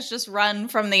Dern has just run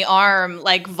from the arm,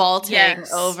 like vaulting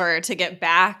over to get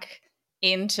back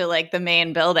into like the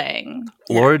main building.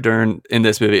 Laura Dern in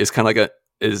this movie is kind of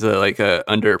like a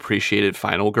underappreciated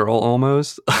final girl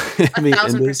almost. I mean,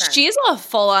 1,000%. She's a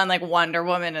full on like Wonder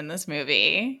Woman in this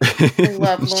movie. I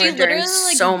love Laura She literally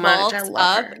like so much. I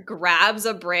love her. Grabs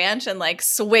a branch and like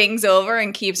swings over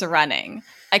and keeps running.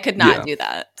 I could not do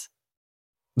that.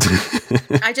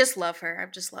 I just love her. I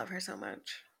just love her so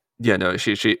much. Yeah, no,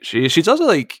 she's also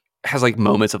like has like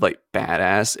moments of like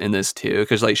badass in this too,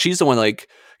 because like she's the one like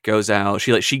goes out,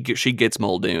 she gets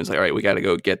Muldoon's like, all right, we got to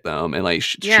go get them, and like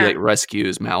she like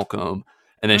rescues Malcolm,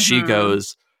 and then she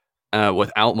goes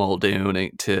without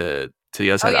Muldoon to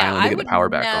the other side of the island to get the power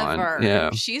back on.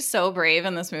 Yeah, she's so brave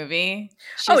in this movie.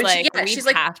 She's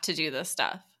we have to do this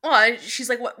stuff. Well, she's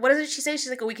like, what does she say? She's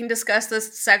like, we can discuss the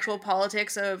sexual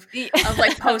politics of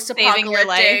like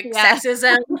post-apocalyptic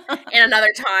sexism in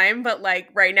another time, but like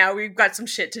right now we've got some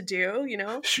shit to do, you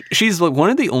know? She's like one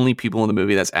of the only people in the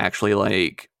movie that's actually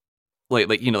like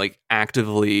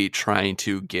actively trying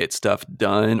to get stuff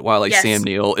done, while like Sam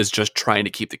Neill is just trying to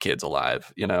keep the kids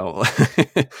alive, you know?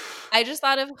 I just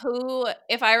thought of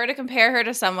if I were to compare her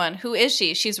to someone, who is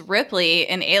she? She's Ripley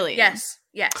in Alien. Yes.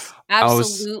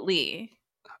 Absolutely.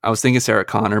 I was thinking Sarah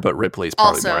Connor, but Ripley's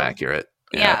probably more accurate.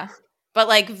 Yeah. But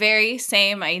like very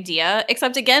same idea,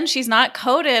 except again, she's not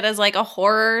coded as like a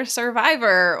horror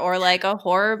survivor or like a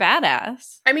horror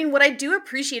badass. I mean, what I do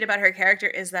appreciate about her character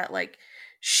is that like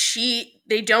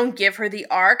they don't give her the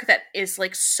arc that is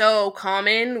like so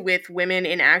common with women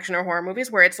in action or horror movies,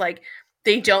 where it's like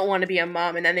they don't want to be a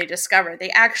mom and then they discover they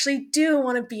actually do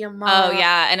want to be a mom. Oh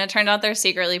yeah, and it turned out they're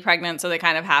secretly pregnant, so they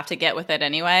kind of have to get with it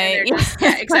anyway.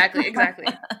 Exactly.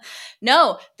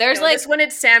 No, there's like this one,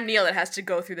 it's Sam Neill that has to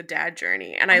go through the dad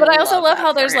journey, and I also love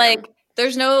how there's like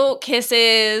there's no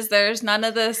kisses, there's none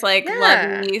of this like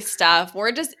lovey stuff.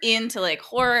 We're just into like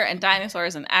horror and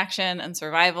dinosaurs and action and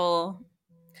survival.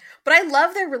 But I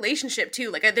love their relationship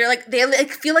too. Like they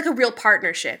feel like a real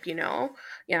partnership, you know?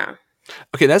 Yeah.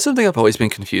 Okay, that's something I've always been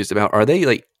confused about. Are they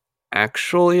like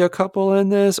actually a couple in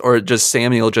this, or just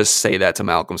Sam Neill just say that to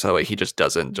Malcolm so that way he just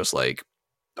doesn't just like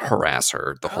harass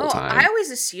her the whole time. I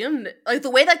always assumed like the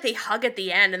way like they hug at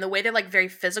the end and the way they're like very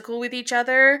physical with each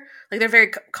other, like they're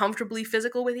very comfortably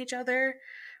physical with each other.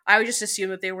 I would just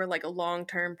assume that they were like a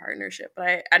long-term partnership,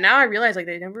 but now I realize like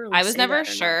they never. Really I was never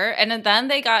sure, and then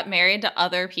they got married to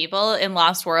other people in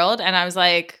Lost World, and I was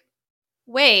like,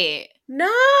 wait,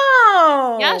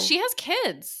 no, yeah, she has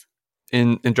kids.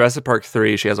 In Jurassic Park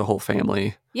 3, she has a whole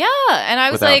family. Yeah, and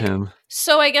I was like, him.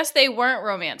 So I guess they weren't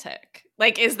romantic.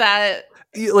 Like, is that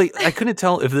like I couldn't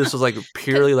tell if this was like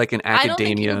purely like an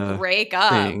academia. I don't think you break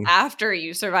up after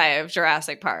you survive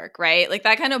Jurassic Park, right? Like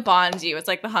that kind of bonds you. It's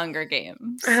like the Hunger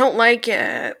Games. I don't like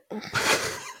it.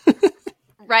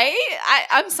 Right?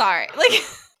 I'm sorry. Like,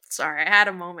 sorry, I had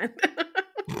a moment.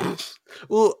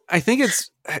 Well, I think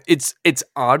it's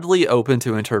oddly open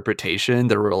to interpretation,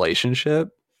 the relationship,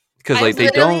 because like they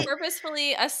don't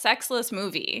purposefully a sexless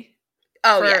movie.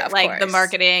 Oh for, yeah, of like course. The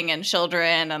marketing and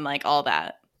children and like all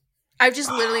that. I've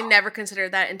just literally never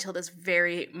considered that until this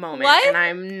very moment, what? and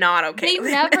I'm not okay.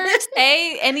 They never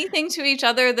say anything to each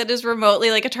other that is remotely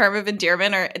like a term of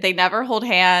endearment, or they never hold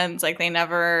hands. Like they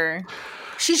never.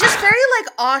 She's just very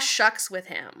like aw shucks with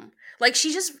him. Like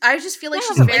I just feel like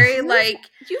she's very like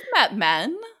you've met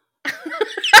men.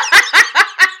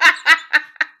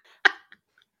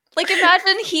 Like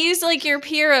imagine he's like your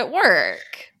peer at work.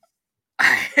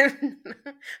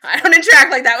 I don't interact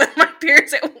like that with my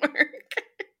peers at work.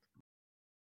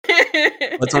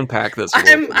 Let's unpack this.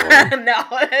 No,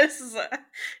 this is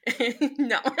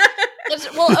no.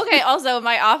 Well, okay. Also,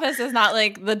 my office is not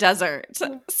like the desert,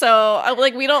 so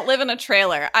like we don't live in a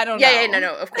trailer. I don't know. Yeah,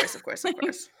 no. Of course.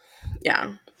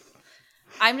 Yeah.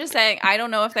 I'm just saying. I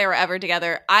don't know if they were ever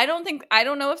together. I don't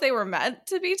know if they were meant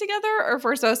to be together, or if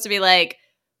we're supposed to be like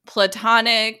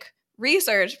platonic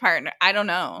research partner. I don't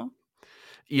know.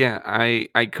 Yeah,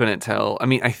 I couldn't tell. I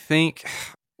mean, I think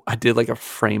I did like a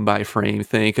frame by frame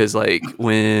thing because like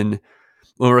when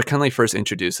we're kind of like first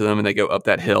introduced to them and they go up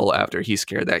that hill after he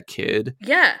scared that kid.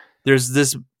 Yeah. There's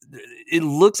this. It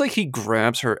looks like he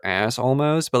grabs her ass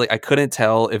almost, but like I couldn't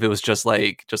tell if it was just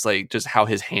how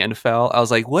his hand fell. I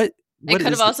was like, what? It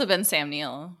could have also been Sam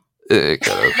Neill. It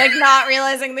could have. Like not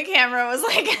realizing the camera was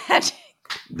like catching.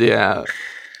 Yeah.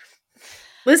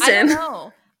 Listen.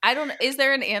 I don't. Is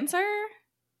there an answer?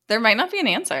 There might not be an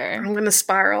answer. I'm gonna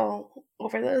spiral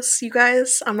over this, you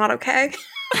guys. I'm not okay.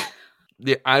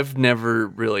 Yeah, I've never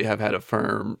really have had a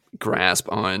firm grasp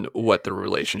on what the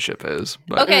relationship is.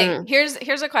 But. Okay,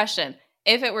 here's a question.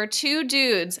 If it were two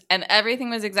dudes and everything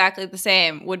was exactly the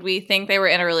same, would we think they were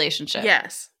in a relationship?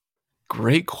 Yes.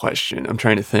 Great question. I'm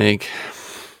trying to think.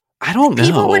 I don't know.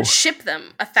 People would ship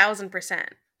them 1,000%.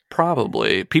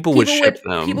 Probably. People would ship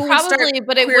them. People would probably,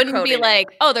 but it wouldn't be like,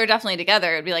 it. oh, they're definitely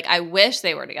together. It'd be like, I wish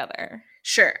they were together.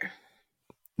 Sure.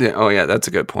 Yeah. Oh, yeah. That's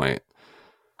a good point.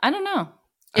 I don't know.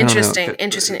 Interesting.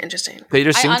 They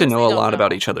just seem to know a lot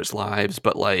about each other's lives,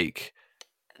 but like...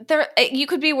 You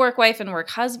could be work wife and work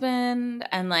husband,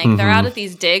 and like they're out at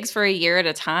these digs for a year at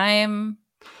a time.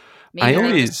 Maybe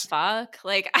they just fuck.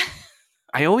 Like...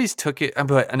 I always took it,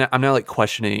 but I'm now like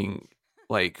questioning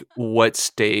like what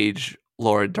stage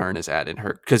Laura Dern is at in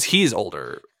her, because he's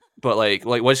older, but like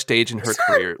what stage in her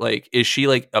career? Like, is she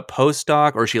like a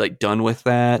postdoc or is she like done with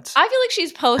that? I feel like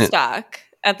she's postdoc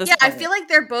at this point. I feel like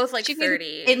they're both like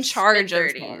 30s, in charge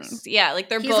of things. Yeah,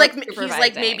 like he's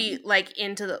like maybe like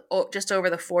into the just over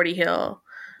the 40 hill.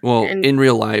 Well, in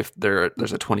real life,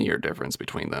 there's a 20-year difference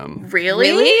between them.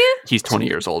 Really? He's 20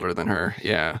 years older than her.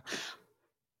 Yeah.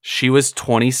 She was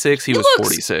 26. He was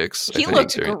 46. He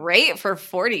looked great for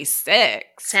 46.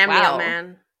 Sam Neill,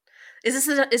 man. Is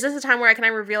this a time where I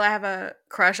reveal I have a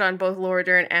crush on both Laura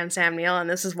Dern and Sam Neill, and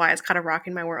this is why it's kind of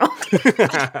rocking my world?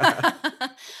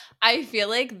 I feel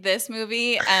like this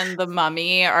movie and The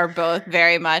Mummy are both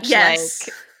very much like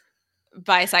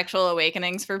bisexual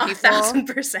awakenings for people.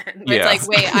 1,000%. It's like,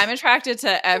 wait, I'm attracted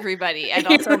to everybody, and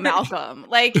also Malcolm.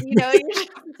 Like, you know, you're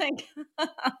just like,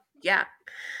 yeah.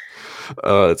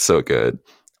 Oh, it's so good.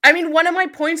 I mean, one of my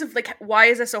points of like, why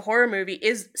is this a horror movie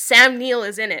is Sam Neill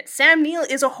is in it. Sam Neill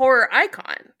is a horror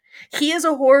icon. He is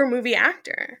a horror movie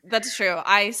actor. That's true.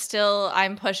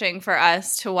 I'm pushing for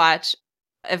us to watch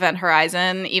Event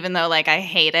Horizon, even though like I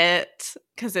hate it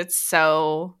because it's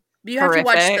so You horrific.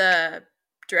 Have to watch the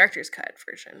director's cut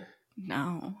version.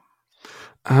 No.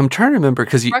 I'm trying to remember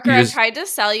because Rucker, I tried to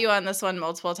sell you on this one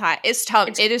multiple times. It's tough.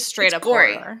 It is straight up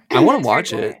gory. Horror. I want to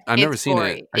watch it. I've never seen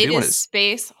gory. it. It is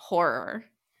space horror,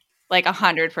 like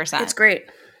 100%. It's great.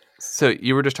 So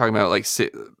you were just talking about like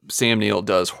Sam Neill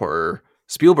does horror.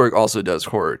 Spielberg also does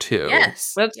horror too.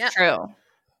 Yes, that's true.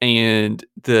 And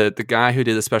the guy who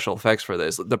did the special effects for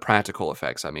this, the practical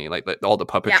effects, I mean, like all the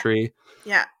puppetry.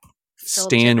 Yeah.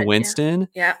 Stan Winston.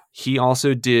 Yeah. He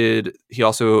also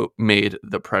made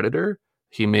The Predator.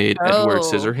 He made Edward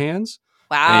Scissorhands.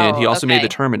 Wow. And he also made The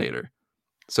Terminator.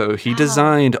 So he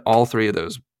designed all three of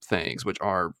those things, which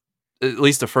are, at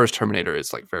least the first Terminator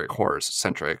is like very horror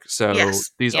centric. So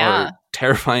these are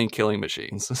terrifying killing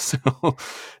machines. So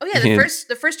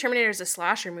the first Terminator is a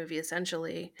slasher movie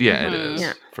essentially. Yeah, it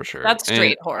is for sure. That's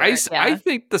straight horror. I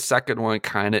think the second one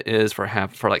kind of is for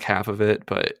like half of it,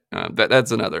 but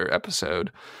that's another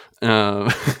episode.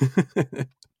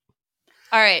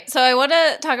 All right, so I want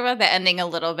to talk about the ending a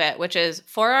little bit, which is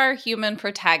for our human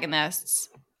protagonists,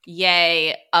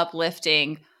 yay,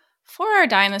 uplifting. For our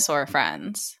dinosaur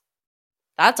friends,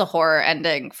 that's a horror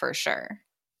ending for sure.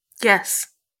 Yes.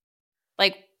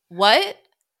 Like, what?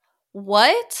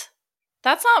 What?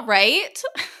 That's not right.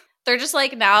 They're just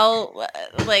like now,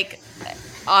 like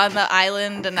on the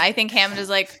island, and I think Hammond is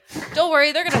like, don't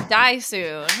worry, they're gonna die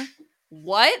soon.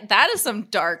 What? That is some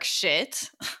dark shit.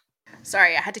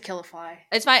 Sorry, I had to kill a fly.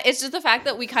 It's fine. It's just the fact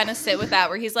that we kind of sit with that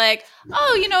where he's like,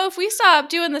 oh, if we stop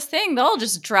doing this thing, they'll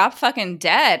just drop fucking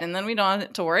dead and then we don't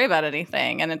have to worry about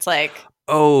anything. And it's like,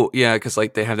 oh, yeah, because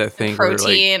like they have that thing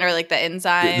protein where, or like the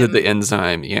enzyme. The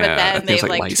enzyme, yeah. But then they've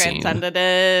like like transcended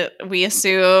it, we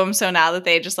assume. So now that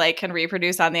they just like can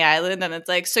reproduce on the island, and it's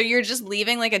like, so you're just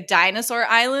leaving like a dinosaur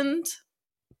island?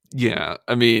 Yeah,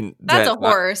 I mean. That's a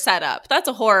horror setup. That's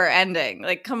a horror ending.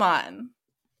 Like, come on.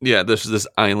 Yeah, this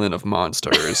island of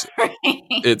monsters.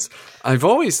 Right. I've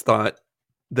always thought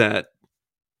that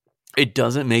it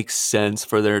doesn't make sense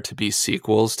for there to be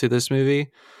sequels to this movie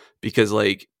because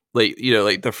like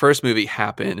the first movie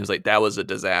happened, it was like that was a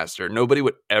disaster. Nobody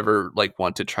would ever like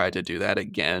want to try to do that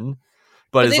again.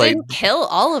 But it's they like didn't kill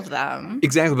all of them.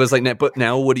 Exactly, but it's like, but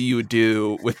now what do you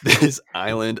do with this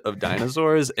island of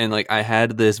dinosaurs? And like I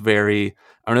had this I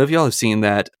don't know if y'all have seen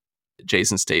that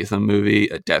Jason Statham movie,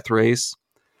 A Death Race.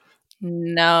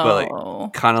 No. But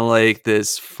like, kind of like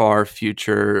this far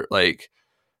future, like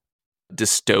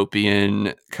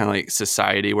dystopian kind of like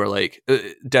society where like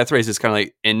Death Race is kind of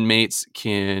like inmates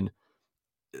can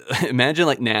imagine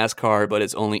like NASCAR, but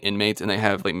it's only inmates and they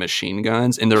have like machine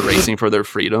guns and they're racing for their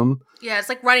freedom. Yeah, it's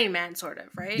like Running Man, sort of,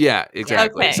 right? Yeah,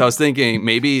 exactly. Okay. So I was thinking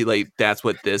maybe like that's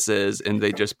what this is, and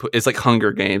they just it's like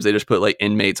Hunger Games. They just put like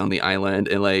inmates on the island,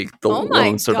 and like the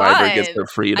lone survivor gets their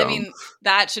freedom. I mean,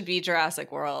 that should be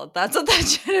Jurassic World. That's what that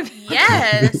should have been.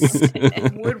 Yes,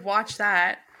 would watch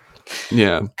that.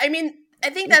 Yeah, I mean,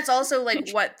 I think that's also like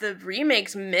what the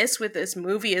remakes miss with this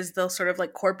movie is the sort of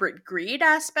like corporate greed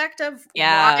aspect of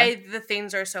why the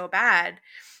things are so bad.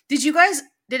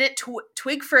 Did it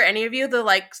twig for any of you?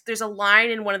 There's a line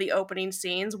in one of the opening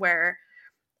scenes where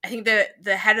I think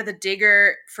the head of the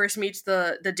digger first meets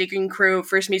the digging crew,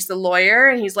 first meets the lawyer,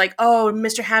 and he's like, "Oh,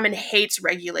 Mr. Hammond hates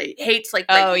regulations.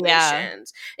 Yeah.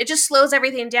 It just slows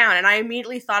everything down." And I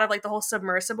immediately thought of like the whole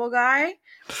submersible guy,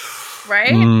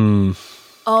 right?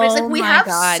 Oh, it's like we have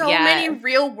so many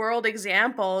real world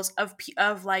examples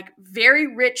of like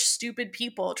very rich, stupid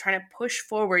people trying to push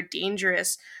forward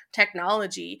dangerous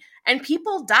technology, and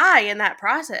people die in that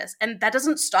process, and that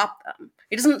doesn't stop them.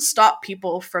 It doesn't stop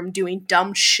people from doing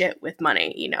dumb shit with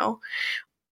money,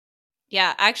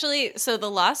 Yeah, actually, so The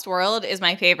Lost World is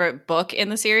my favorite book in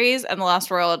the series, and The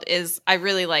Lost World I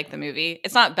really like the movie.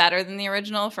 It's not better than the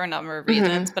original for a number of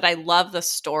reasons, but I love the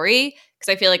story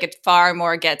because I feel like it far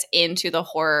more gets into the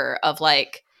horror of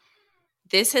like,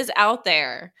 this is out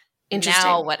there,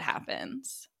 now what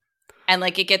happens? And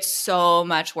like it gets so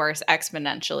much worse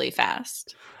exponentially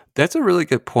fast. That's a really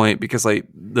good point because like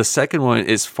the second one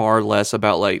is far less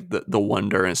about like the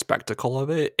wonder and spectacle of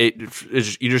it.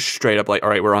 You just straight up like, all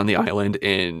right, we're on the island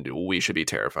and we should be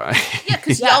terrified. Yeah,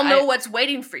 because y'all know what's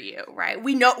waiting for you, right?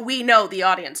 We know the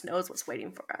audience knows what's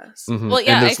waiting for us. Mm-hmm. Well,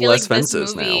 yeah, I feel like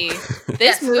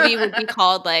this movie would be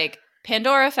called like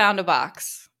Pandora Found a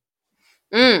Box.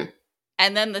 And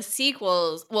then the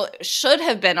sequels, should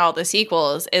have been all the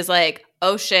sequels, is like,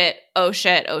 oh shit, oh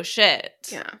shit, oh shit.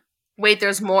 Yeah. Wait,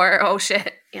 there's more. Oh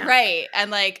shit. Yeah. Right.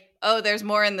 And like, oh, there's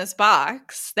more in this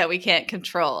box that we can't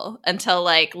control until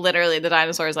like literally the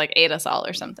dinosaurs like ate us all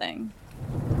or something.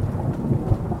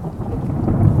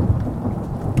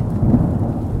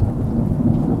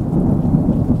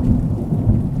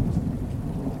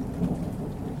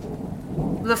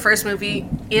 The first movie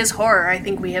is horror. I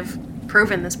think we have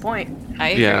proven this point. I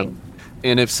agree. Yeah.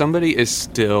 And if somebody is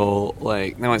still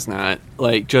like, no, it's not,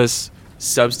 like just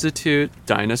substitute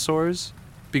dinosaurs,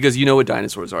 because you know what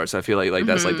dinosaurs are. So I feel like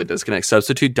that's like the disconnect.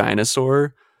 Substitute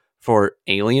dinosaur for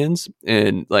aliens,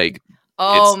 and like,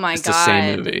 it's the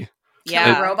same movie.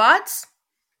 Yeah, robots.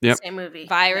 Yep. Same movie.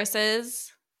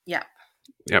 Viruses. Yep.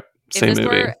 Same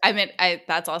movie.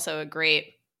 That's also a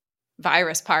great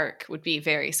virus park would be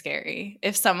very scary.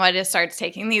 If someone just starts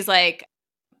taking these like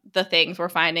the things we're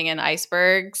finding in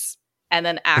icebergs and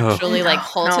then actually like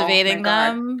cultivating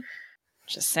them.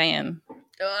 Just saying.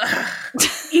 Ugh.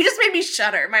 You just made me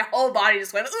shudder. My whole body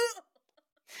just went, ugh.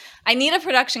 I need a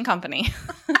production company.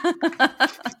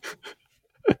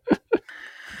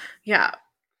 Yeah.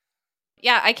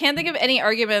 Yeah, I can't think of any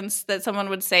arguments that someone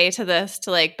would say to this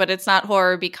to like, but it's not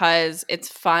horror because it's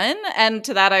fun. And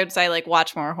to that, I would say like,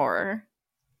 watch more horror.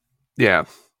 Yeah.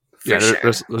 For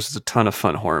sure. There's a ton of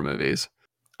fun horror movies.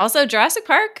 Also, Jurassic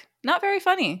Park, not very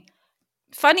funny.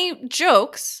 Funny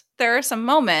jokes. There are some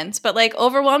moments, but like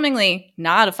overwhelmingly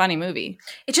not a funny movie.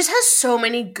 It just has so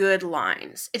many good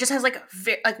lines. It just has like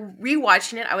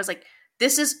rewatching it, I was like,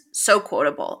 this is so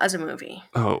quotable as a movie.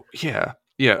 Oh, yeah.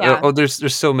 Yeah. Oh,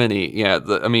 there's so many. Yeah.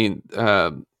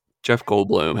 Jeff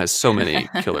Goldblum has so many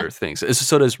killer things.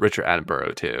 So does Richard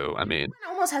Attenborough too. I mean, it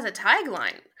almost has a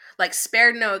tagline like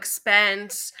 "Spared no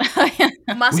expense."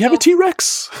 We have a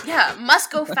T-Rex. Yeah,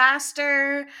 must go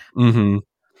faster. Mm-hmm.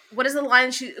 What is the line?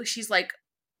 She's like,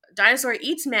 "Dinosaur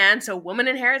eats man, so woman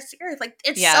inherits the earth." Like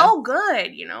it's so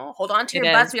good. You know, hold on to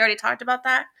your butts. We already talked about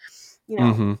that. You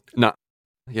know, not.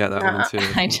 Yeah, that one too.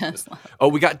 I just love it. Oh,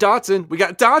 we got Dotson.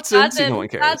 So no one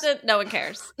cares. No one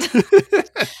cares.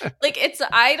 Like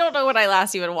I don't know when I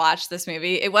last even watched this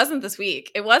movie. It wasn't this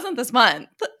week. It wasn't this month.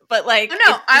 But like,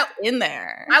 it's in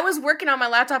there. I was working on my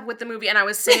laptop with the movie, and I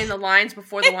was saying the lines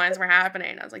before the lines were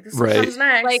happening. I was like, "This is what comes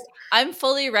next." Like, I'm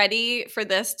fully ready for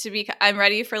this to be. I'm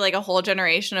ready for like a whole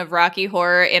generation of Rocky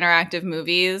Horror interactive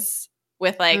movies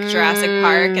with like Jurassic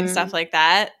Park and stuff like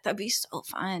that. That'd be so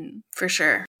fun for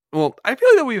sure. Well, I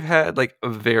feel that we've had like a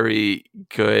very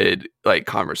good like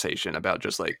conversation about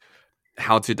just like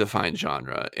how to define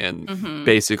genre and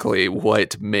basically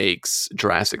what makes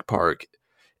Jurassic Park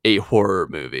a horror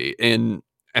movie. And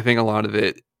I think a lot of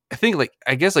it,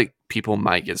 I guess people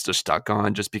might get just stuck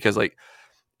on just because like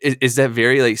is that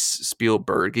very like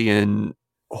Spielbergian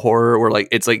horror where like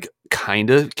it's like kind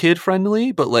of kid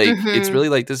friendly, but like it's really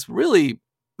like this really.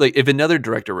 Like if another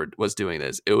director was doing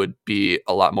this, it would be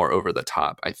a lot more over the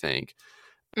top, I think.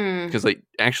 Because like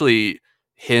actually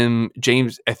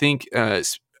James, I think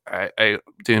I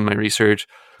doing my research,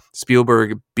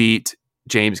 Spielberg beat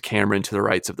James Cameron to the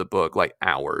rights of the book like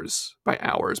hours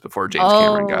before James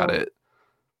Cameron got it.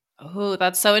 Oh,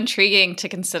 that's so intriguing to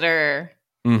consider.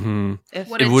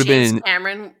 What did James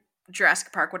Cameron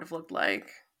Jurassic Park would have looked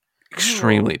like?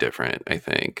 Extremely different, I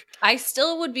think. I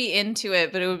still would be into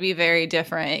it, but it would be very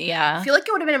different. Yeah, I feel like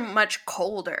it would have been much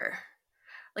colder.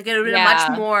 Like it would have been a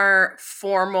much more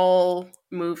formal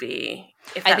movie.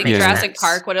 I think Jurassic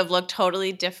Park would have looked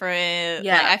totally different.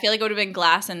 Yeah, like, I feel like it would have been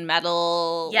glass and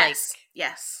metal.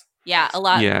 Yes, yeah, a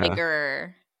lot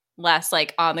bigger, less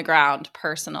like on the ground,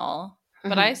 personal.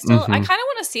 But I kind of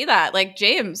want to see that. Like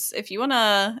James, if you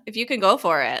can go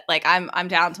for it. Like I'm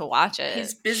down to watch it.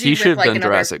 He's busy. He should have done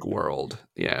Jurassic World.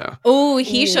 Yeah. Oh,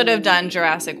 he should have done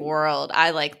Jurassic World.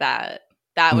 I like that.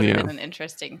 That would have been an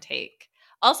interesting take.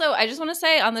 Also, I just want to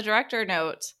say on the director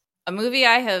note, a movie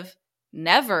I have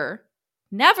never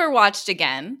watched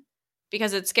again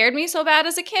because it scared me so bad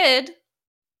as a kid.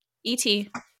 E.T.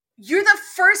 You're the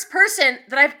first person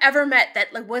that I've ever met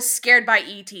that like was scared by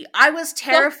E.T. I was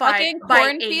terrified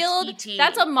by E.T.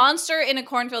 That's a monster in a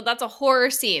cornfield. That's a horror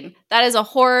scene. That is a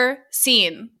horror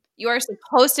scene. You are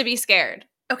supposed to be scared.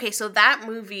 Okay, so that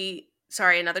movie,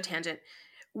 sorry, another tangent.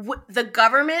 The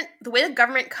way the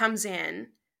government comes in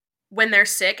when they're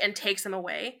sick and takes them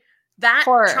away, that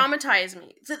traumatized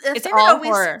me. The thing that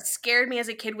always scared me as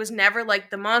a kid was never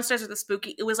like the monsters or the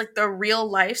spooky. It was like the real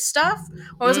life stuff.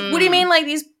 I was like, what do you mean like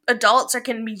these adults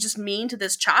can be just mean to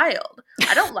this child?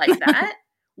 I don't like that.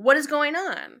 What is going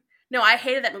on? No, I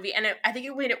hated that movie, and I think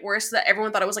it made it worse that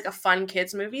everyone thought it was like a fun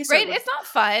kids movie. So right? It's not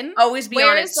fun. Always be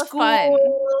on at school.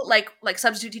 Like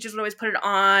substitute teachers would always put it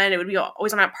on. It would be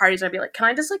always on at parties. And I'd be like, can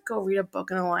I just like go read a book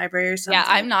in the library or something? Yeah,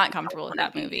 I'm not comfortable with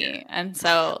that movie, and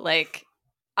so like.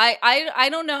 I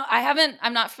don't know.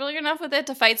 I'm not familiar enough with it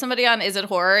to fight somebody on is it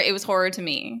horror? It was horror to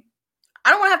me. I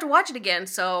don't want to have to watch it again,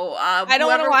 so I don't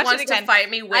want to watch it again. To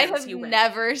fight me wins. I have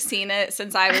never seen it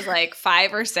since I was like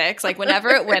 5 or 6. Like whenever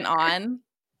it went on.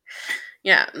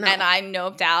 Yeah. No. And I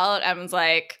noped out. I was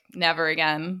like, never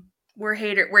again. We're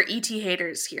ET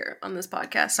haters here on this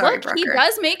podcast. Sorry, Look, he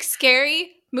does make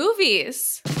scary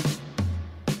movies.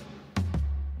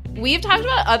 We've talked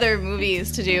about other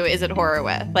movies to do Is It Horror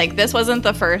with. Like, this wasn't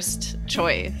the first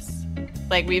choice.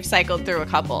 Like, we've cycled through a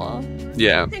couple.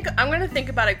 Yeah. I'm gonna think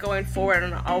about it going forward,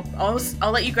 and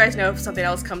I'll let you guys know if something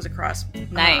else comes across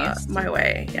my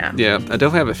way. Yeah. Yeah, I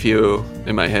definitely have a few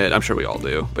in my head. I'm sure we all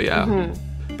do, but yeah.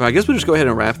 Mm-hmm. But I guess we'll just go ahead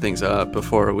and wrap things up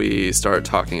before we start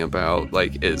talking about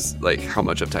how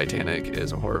much of Titanic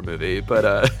is a horror movie.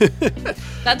 But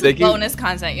that's bonus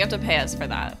content. You have to pay us for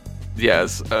that.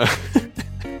 Yes.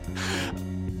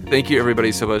 Thank you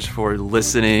everybody so much for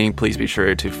listening. Please be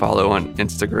sure to follow on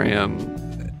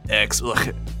Instagram, X,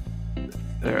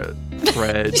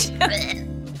 Threads,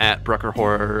 at Brucker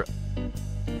Horror.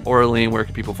 Orlean, where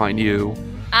can people find you?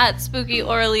 At Spooky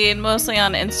Orlean, mostly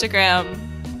on Instagram,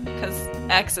 because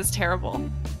X is terrible.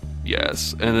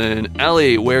 Yes. And then,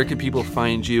 Ellie, where can people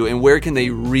find you, and where can they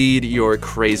read your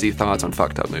crazy thoughts on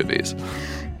fucked up movies?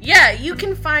 Yeah, you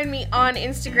can find me on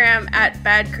Instagram at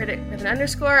badcritic with an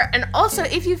underscore. And also,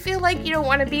 if you feel like you don't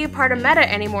want to be a part of Meta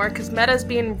anymore, because Meta's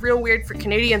being real weird for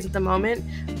Canadians at the moment,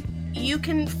 you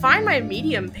can find my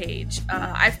Medium page.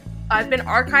 I've been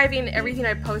archiving everything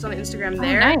I post on Instagram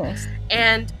there. Oh, nice.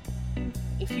 And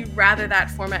if you'd rather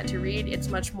that format to read, it's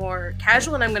much more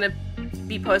casual, and I'm going to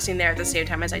be posting there at the same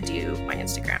time as I do my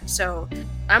Instagram. So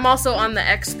I'm also on the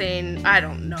X thing. I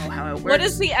don't know how it works. What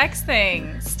is the X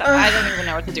thing? I don't even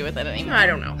know what to do with it anymore. I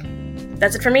don't know.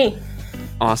 That's it for me.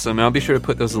 Awesome. And I'll be sure to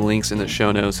put those links in the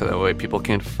show notes so that way people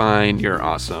can find your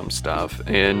awesome stuff.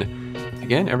 And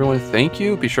again, everyone, thank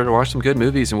you. Be sure to watch some good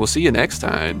movies, and we'll see you next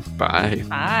time. Bye.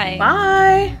 Bye.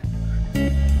 Bye.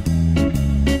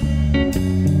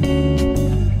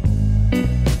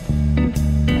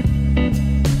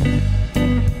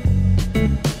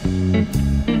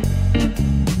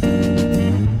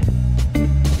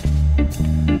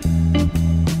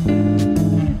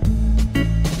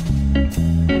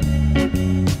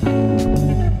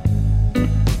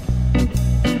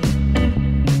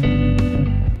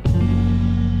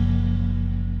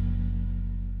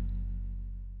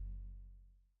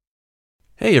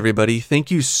 Hey everybody,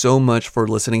 thank you so much for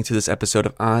listening to this episode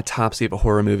of Autopsy of a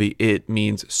Horror Movie. It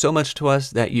means so much to us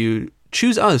that you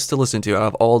choose us to listen to out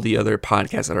of all the other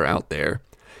podcasts that are out there.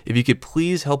 If you could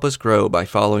please help us grow by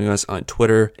following us on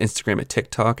Twitter, Instagram, and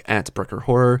TikTok at Brucker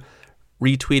Horror,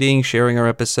 retweeting, sharing our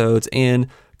episodes, and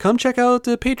come check out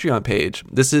the Patreon page.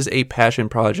 This is a passion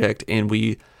project, and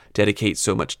we dedicate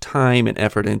so much time and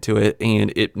effort into it,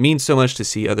 and it means so much to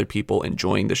see other people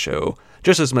enjoying the show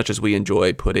just as much as we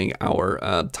enjoy putting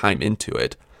our time into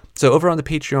it. So over on the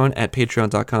Patreon at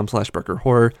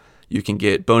patreon.com/BruckerHorror, you can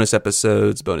get bonus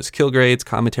episodes, bonus kill grades,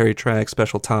 commentary tracks,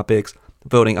 special topics,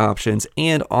 voting options,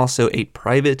 and also a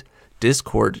private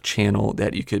Discord channel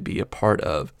that you could be a part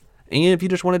of. And if you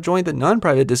just want to join the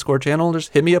non-private Discord channel,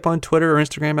 just hit me up on Twitter or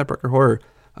Instagram at BruckerHorror.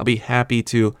 I'll be happy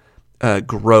to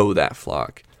grow that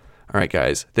flock. All right,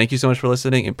 guys, thank you so much for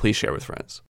listening, and please share with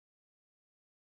friends.